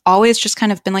has always just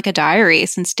kind of been like a diary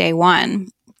since day one.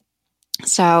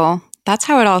 So that's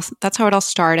how it all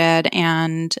started.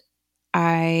 And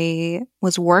I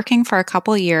was working for a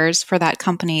couple years for that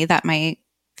company that my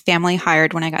family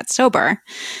hired when I got sober.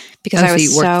 Because I was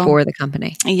you worked for the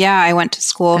company. Yeah, I went to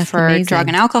school for amazing. drug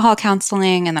and alcohol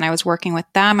counseling, and then I was working with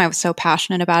them. I was so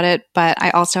passionate about it, but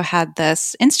I also had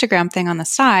this Instagram thing on the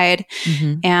side.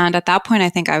 And at that point, I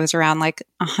think I was around like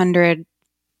 100,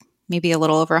 maybe a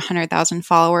little over 100,000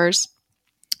 followers.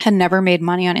 Had never made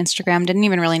money on Instagram, didn't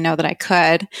even really know that I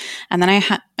could. And then I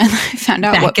found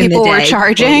out what people were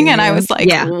charging, and I was like,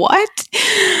 what?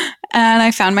 And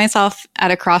I found myself at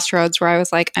a crossroads where I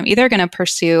was like, I'm either going to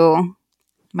pursue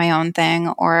my own thing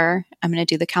or I'm going to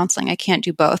do the counseling. I can't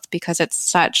do both because it's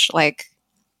such like,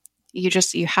 you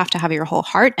have to have your whole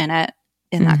heart in it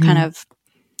in that kind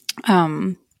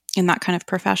of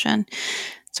profession.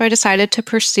 So I decided to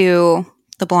pursue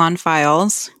the Blonde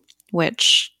Files,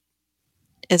 which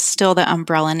is still the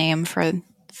umbrella name for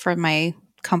my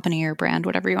company or brand,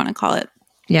 whatever you want to call it.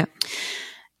 Yeah.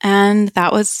 And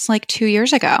that was like 2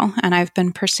 years ago. And I've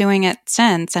been pursuing it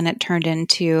since. And it turned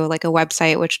into like a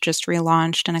website, which just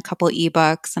relaunched, and a couple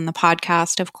ebooks, and the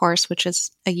podcast, of course, which is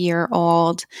a year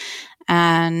old.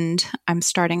 And I'm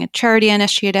starting a charity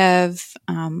initiative.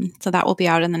 So that will be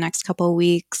out in the next couple of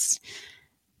weeks.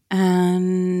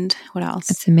 And what else?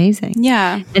 That's amazing.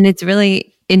 Yeah. And it's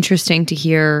really interesting to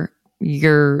hear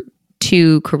your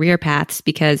 2 career paths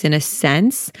because in a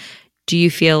sense, do you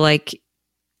feel like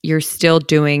you're still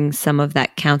doing some of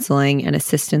that counseling and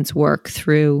assistance work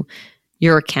through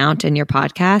your account and your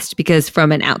podcast? Because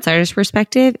from an outsider's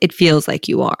perspective, it feels like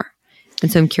you are.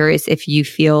 And so I'm curious if you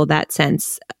feel that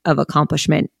sense of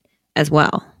accomplishment as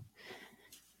well.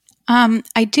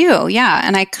 I do. Yeah.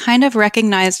 And I kind of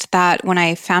recognized that when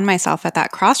I found myself at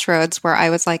that crossroads where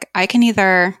I was like, I can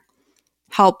either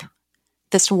help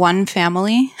this one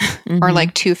family or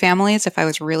like 2 families if I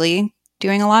was really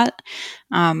doing a lot.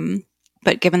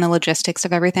 But given the logistics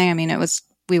of everything, I mean,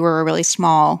 we were a really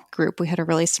small group. We had a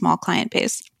really small client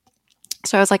base.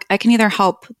 So I was like, I can either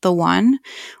help the one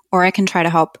or I can try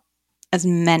to help as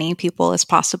many people as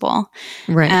possible.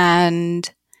 Right. And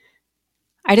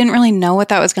I didn't really know what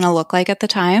that was going to look like at the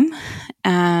time.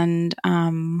 And,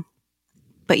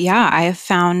 but yeah, I have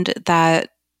found that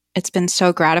it's been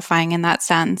so gratifying in that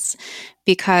sense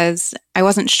because I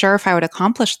wasn't sure if I would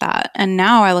accomplish that. And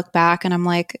now I look back and I'm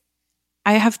like,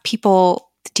 I have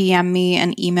people DM me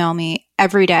and email me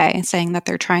every day saying that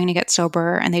they're trying to get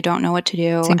sober and they don't know what to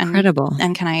do. It's incredible.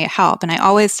 And can I help? And I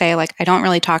always say, like, I don't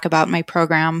really talk about my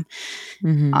program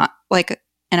like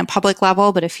in a public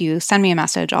level, but if you send me a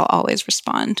message, I'll always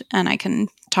respond and I can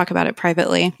talk about it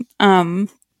privately. You're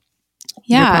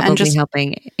and just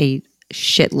helping a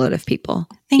shitload of people.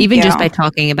 Thank Even you. just by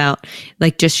talking about,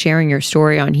 like, just sharing your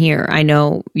story on here. I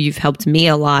know you've helped me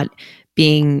a lot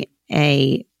being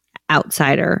a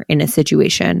outsider in a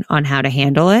situation on how to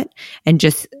handle it. And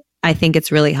just, I think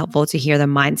it's really helpful to hear the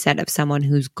mindset of someone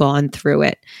who's gone through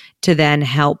it to then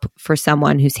help for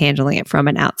someone who's handling it from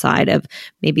an outside of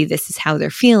maybe this is how they're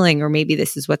feeling or maybe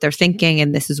this is what they're thinking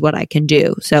and this is what I can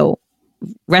do. So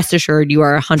rest assured, you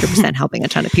are 100% helping a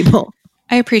ton of people.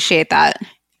 I appreciate that.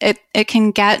 It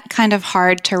can get kind of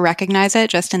hard to recognize it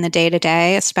just in the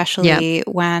day-to-day, especially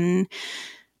when,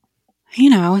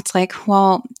 it's like,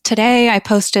 well, today I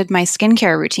posted my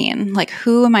skincare routine. Like,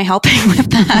 who am I helping with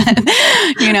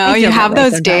that? You have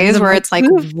those days where it's like,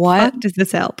 what does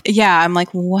this help? Yeah. I'm like,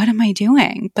 what am I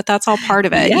doing? But that's all part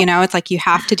of it. Yeah. It's like you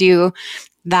have to do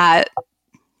that,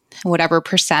 whatever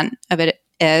percent of it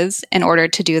is, in order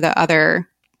to do the other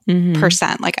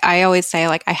percent. Like I always say,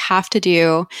 like, I have to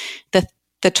do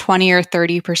the 20 or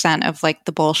 30% of like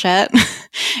the bullshit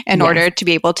in order to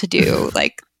be able to do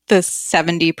like the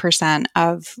 70%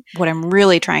 of what I'm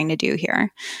really trying to do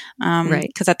here. Right.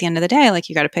 Because at the end of the day, like,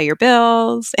 you got to pay your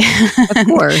bills. Of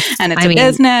course. And it's a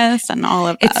business and all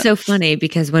of that. It's so funny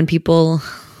because when people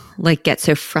like get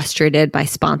so frustrated by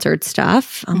sponsored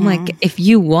stuff, I'm like, if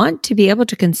you want to be able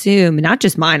to consume not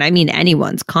just mine, I mean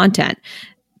anyone's content,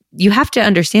 you have to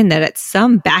understand that at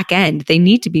some back end, they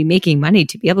need to be making money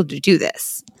to be able to do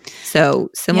this. So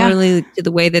similarly to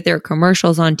the way that there are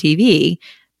commercials on TV,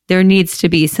 there needs to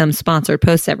be some sponsored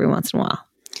posts every once in a while.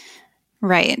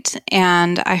 Right.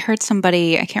 And I heard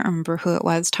somebody, I can't remember who it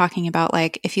was, talking about,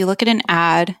 like, if you look at an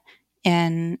ad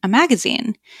in a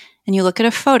magazine and you look at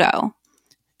a photo,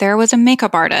 there was a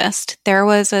makeup artist, there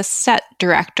was a set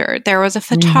director, there was a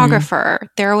photographer,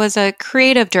 there was a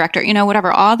creative director,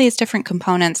 whatever, all these different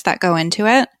components that go into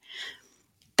it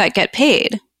that get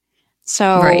paid.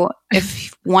 So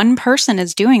if one person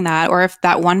is doing that, or if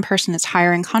that one person is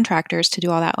hiring contractors to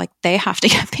do all that, like, they have to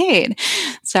get paid.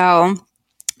 So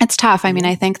it's tough. I mean,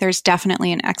 I think there's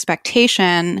definitely an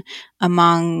expectation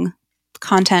among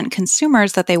content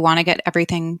consumers that they want to get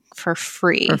everything for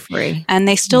free. And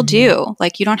they still do.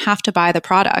 Like, you don't have to buy the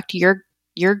product.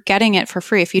 You're getting it for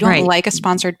free. If you don't like a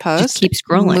sponsored post, just keep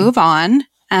scrolling. Move on.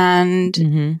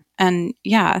 And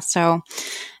yeah, so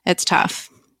it's tough.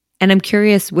 And I'm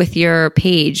curious with your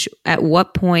page, at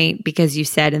what point, because you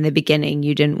said in the beginning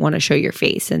you didn't want to show your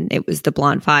face and it was the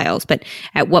blonde files, but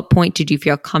at what point did you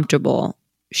feel comfortable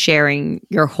sharing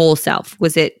your whole self?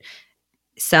 Was it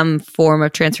some form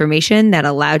of transformation that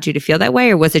allowed you to feel that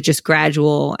way, or was it just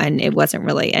gradual and it wasn't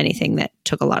really anything that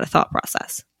took a lot of thought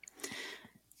process?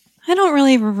 I don't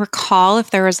really recall if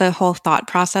there was a whole thought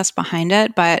process behind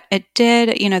it, but it did,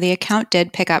 the account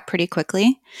did pick up pretty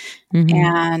quickly.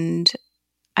 And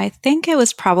I think it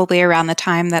was probably around the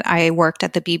time that I worked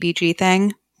at the BBG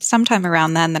thing, sometime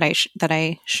around then that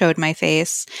I showed my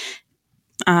face.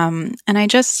 And I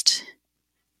just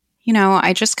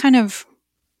kind of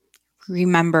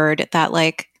remembered that,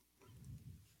 like,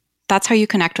 that's how you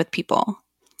connect with people.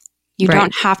 You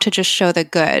don't have to just show the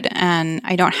good, and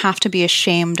I don't have to be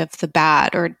ashamed of the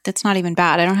bad, or it's not even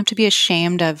bad. I don't have to be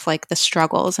ashamed of, like, the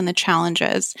struggles and the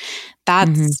challenges.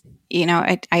 That's,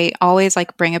 I always,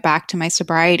 like, bring it back to my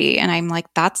sobriety, and I'm like,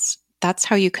 that's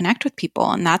how you connect with people,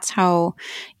 and that's how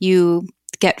you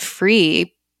get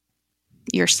free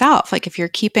yourself. Like, if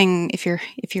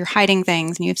you're hiding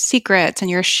things and you have secrets and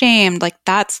you're ashamed, like,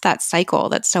 that's that cycle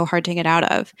that's so hard to get out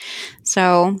of.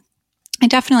 So I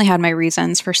definitely had my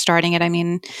reasons for starting it. I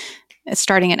mean,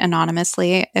 starting it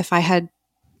anonymously, if I had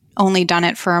only done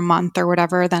it for a month or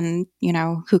whatever, then,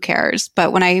 who cares?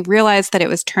 But when I realized that it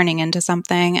was turning into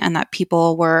something and that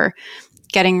people were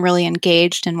getting really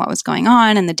engaged in what was going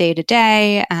on in the day to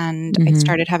day, and I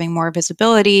started having more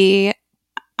visibility,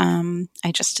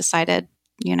 I just decided,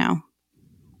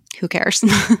 who cares?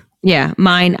 Yeah,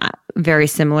 mine very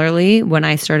similarly. When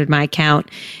I started my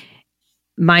account,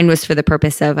 mine was for the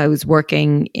purpose of, I was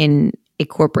working in a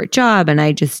corporate job and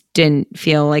I just didn't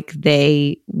feel like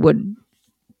they would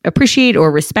appreciate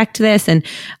or respect this. And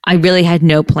I really had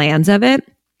no plans of it.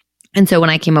 And so when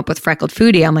I came up with Freckled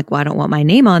Foodie, I'm like, well, I don't want my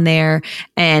name on there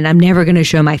and I'm never going to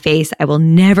show my face. I will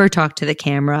never talk to the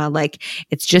camera. Like,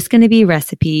 it's just going to be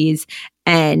recipes.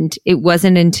 And it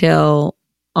wasn't until,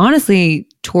 honestly,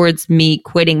 towards me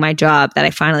quitting my job that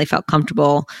I finally felt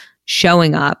comfortable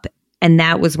showing up. And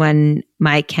that was when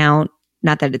my account,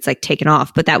 not that it's like taken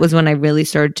off, but that was when I really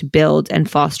started to build and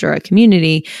foster a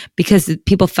community, because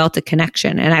people felt a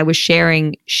connection and I was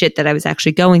sharing shit that I was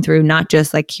actually going through, not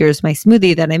just like, here's my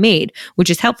smoothie that I made, which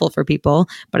is helpful for people.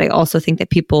 But I also think that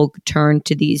people turn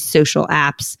to these social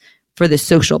apps for the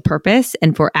social purpose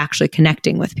and for actually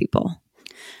connecting with people.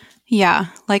 Yeah.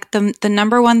 Like the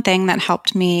number one thing that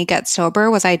helped me get sober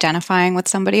was identifying with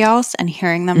somebody else and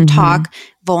hearing them talk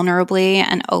vulnerably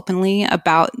and openly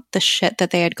about the shit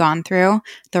that they had gone through,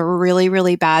 the really,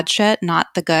 really bad shit, not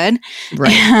the good.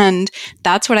 Right. And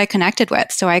that's what I connected with.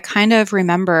 So I kind of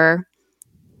remember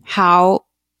how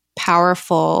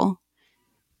powerful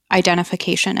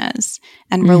identification is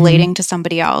and relating to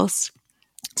somebody else.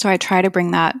 So I try to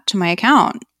bring that to my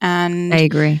account. And I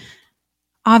agree.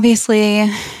 Obviously,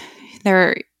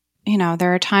 there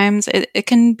are times it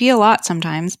can be a lot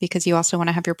sometimes because you also want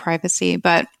to have your privacy,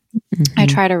 but I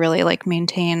try to really like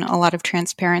maintain a lot of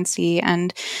transparency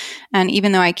and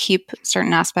even though I keep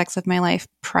certain aspects of my life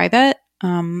private,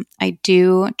 I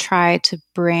do try to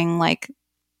bring like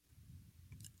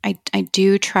I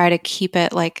do try to keep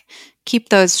it like keep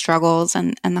those struggles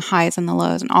and the highs and the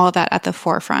lows and all of that at the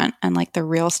forefront and like the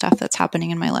real stuff that's happening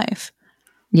in my life.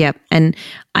 Yep. And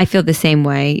I feel the same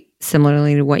way,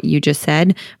 similarly to what you just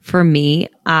said. For me,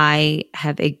 I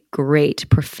have a great,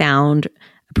 profound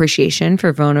appreciation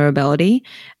for vulnerability.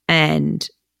 And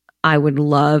I would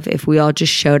love if we all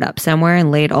just showed up somewhere and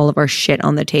laid all of our shit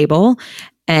on the table.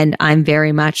 And I'm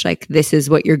very much like, this is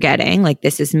what you're getting. Like,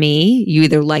 this is me. You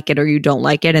either like it or you don't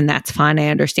like it. And that's fine. I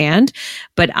understand.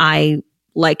 But I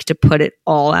like to put it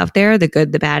all out there, the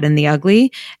good, the bad, and the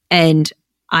ugly. And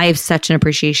I have such an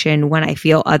appreciation when I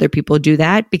feel other people do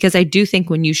that, because I do think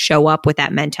when you show up with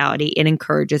that mentality, it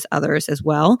encourages others as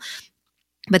well.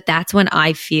 But that's when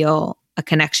I feel a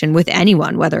connection with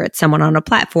anyone, whether it's someone on a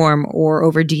platform or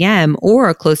over DM or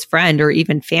a close friend or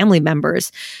even family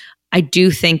members. I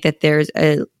do think that there's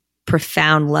a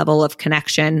profound level of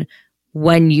connection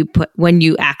when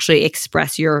you actually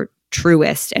express your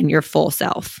truest and your full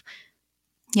self.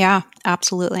 Yeah,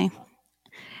 absolutely.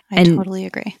 I totally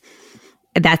agree.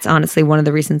 That's honestly one of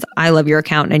the reasons I love your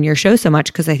account and your show so much,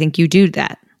 because I think you do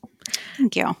that.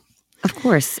 Thank you. Of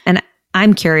course. And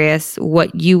I'm curious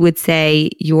what you would say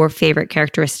your favorite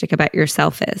characteristic about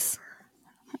yourself is.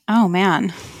 Oh,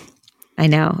 man. I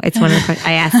know. It's one of the questions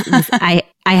I ask.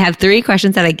 I have 3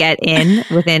 questions that I get in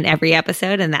within every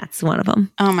episode, and that's one of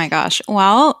them. Oh, my gosh.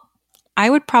 Well, I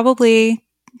would probably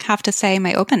have to say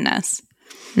my openness.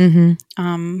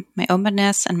 Mm-hmm. My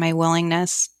openness and my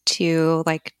willingness to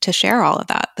share all of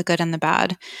that, the good and the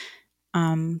bad,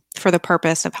 for the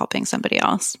purpose of helping somebody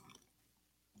else.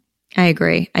 I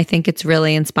agree. I think it's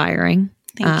really inspiring.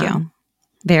 Thank you.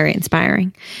 Very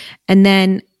inspiring. And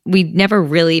then we never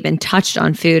really even touched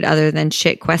on food other than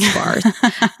shit Quest bars.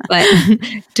 But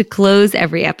to close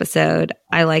every episode,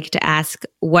 I like to ask,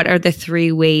 what are the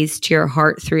 3 ways to your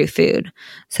heart through food?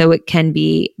 So it can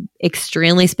be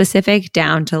extremely specific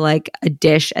down to like a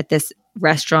dish at this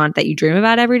restaurant that you dream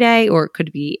about every day, or it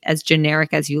could be as generic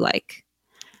as you like.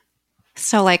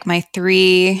 So like my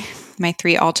three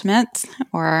ultimates,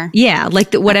 or yeah,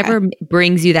 like whatever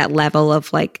brings you that level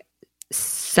of like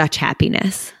such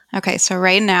happiness. Okay, so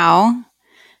right now,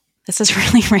 this is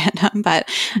really random, but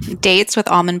dates with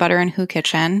almond butter and Who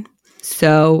Kitchen.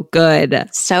 So good.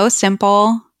 So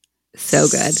simple. So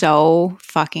good. So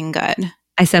fucking good.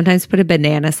 I sometimes put a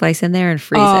banana slice in there and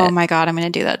freeze it. Oh my God, I'm going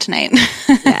to do that tonight.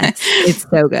 Yes, it's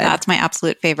so good. That's my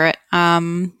absolute favorite.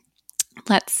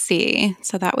 Let's see.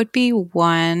 So that would be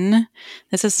one.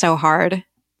 This is so hard,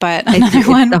 but another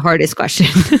one. The hardest question.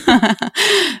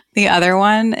 The other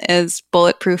one is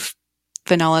bulletproof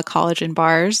vanilla collagen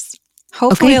bars.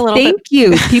 Hopefully a little bit. Thank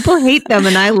you. People hate them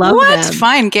and I love them. That's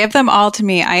fine. Give them all to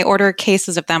me. I order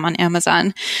cases of them on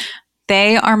Amazon.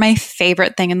 They are my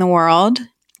favorite thing in the world.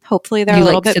 Hopefully they're a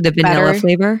little bit the vanilla better.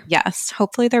 Flavor? Yes.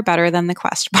 Hopefully they're better than the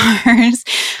Quest bars.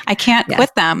 I can't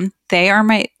quit them. They are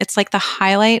it's like the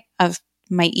highlight of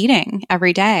my eating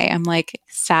every day. I'm like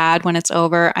sad when it's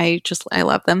over. I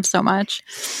love them so much.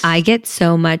 I get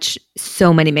so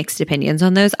many mixed opinions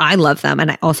on those. I love them. And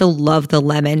I also love the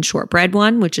lemon shortbread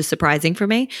one, which is surprising for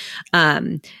me.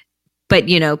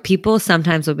 But people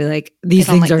sometimes will be like, these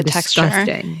things are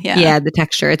disgusting. Yeah, the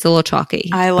texture. It's a little chalky.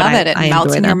 I love it. It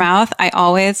melts in your mouth.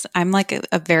 I'm like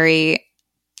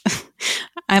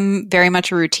I'm very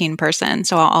much a routine person.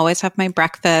 So I'll always have my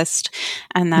breakfast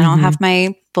and then I'll have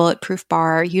my bulletproof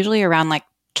bar, usually around like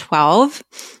 12.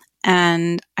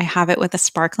 And I have it with a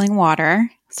sparkling water.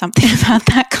 Something about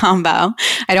that combo.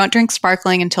 I don't drink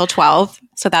sparkling until 12.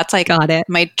 So that's like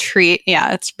my treat.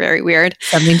 Yeah, it's very weird.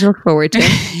 Something to look forward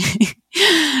to.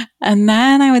 And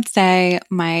then I would say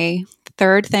my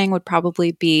third thing would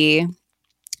probably be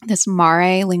this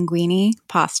mare linguine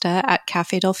pasta at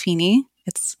Cafe Delfini.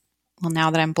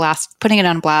 Now that I'm putting it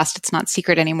on blast, it's not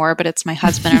secret anymore, but it's my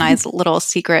husband and I's little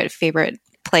secret favorite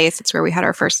place. It's where we had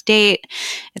our first date.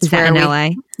 Is that in LA?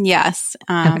 Yes.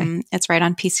 Okay. It's right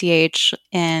on PCH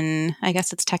I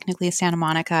guess it's technically Santa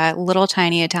Monica, little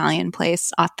tiny Italian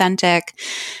place, authentic.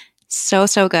 So,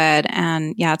 so good.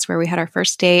 And yeah, it's where we had our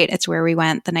first date. It's where we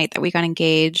went the night that we got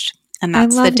engaged. And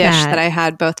that's the dish that I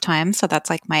had both times. So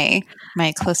that's like my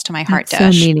close to my heart dish. So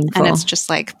meaningful. And it's just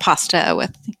like pasta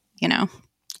with,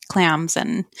 clams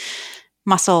and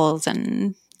mussels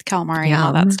and calamari and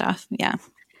all that stuff. Yeah.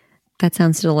 That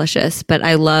sounds delicious. But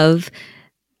I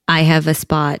have a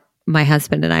spot. My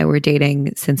husband and I were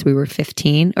dating since we were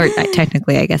 15, or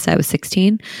technically, I guess I was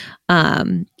 16,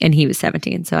 and he was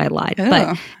 17, so I lied. Ooh,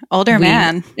 but older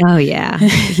man. Oh, yeah.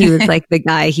 He was like the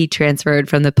guy, he transferred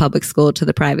from the public school to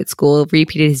the private school,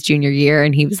 repeated his junior year,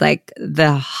 and he was like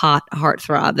the hot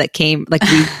heartthrob that came, like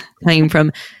we came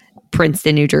from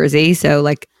Princeton, New Jersey, so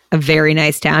like a very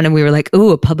nice town, and we were like, ooh,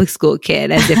 a public school kid,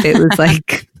 as if it was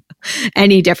like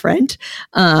any different.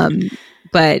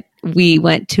 But we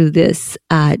went to this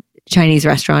Chinese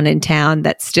restaurant in town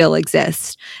that still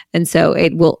exists. And so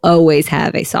it will always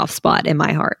have a soft spot in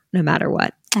my heart, no matter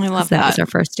what. I love that. That was our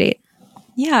first date.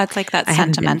 Yeah, it's like that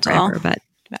sentimental. Forever, but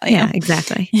yeah,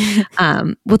 exactly.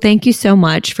 Well, thank you so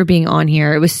much for being on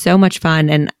here. It was so much fun.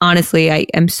 And honestly, I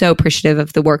am so appreciative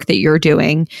of the work that you're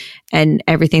doing and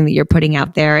everything that you're putting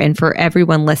out there. And for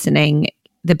everyone listening,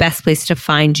 the best place to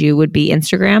find you would be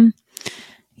Instagram.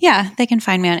 Yeah, they can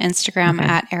find me on Instagram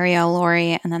at Arielle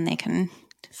Lorre, and then they can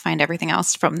find everything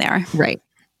else from there. Right.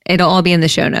 It'll all be in the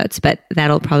show notes, but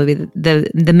that'll probably be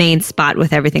the main spot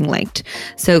with everything linked.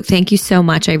 So thank you so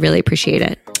much. I really appreciate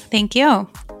it. Thank you.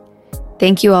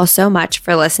 Thank you all so much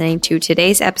for listening to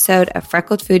today's episode of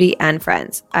Freckled Foodie and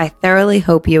Friends. I thoroughly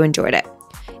hope you enjoyed it.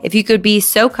 If you could be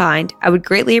so kind, I would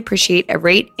greatly appreciate a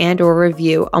rate and or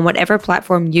review on whatever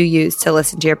platform you use to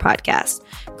listen to your podcast.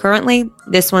 Currently,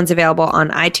 this one's available on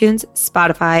iTunes,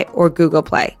 Spotify, or Google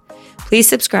Play. Please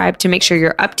subscribe to make sure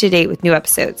you're up to date with new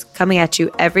episodes coming at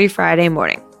you every Friday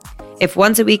morning. If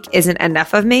once a week isn't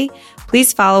enough of me,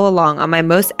 please follow along on my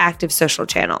most active social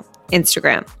channel,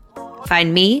 Instagram.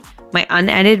 Find me, my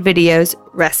unedited videos,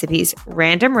 recipes,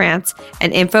 random rants,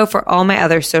 and info for all my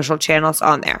other social channels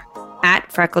on there,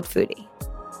 @Freckled Foodie.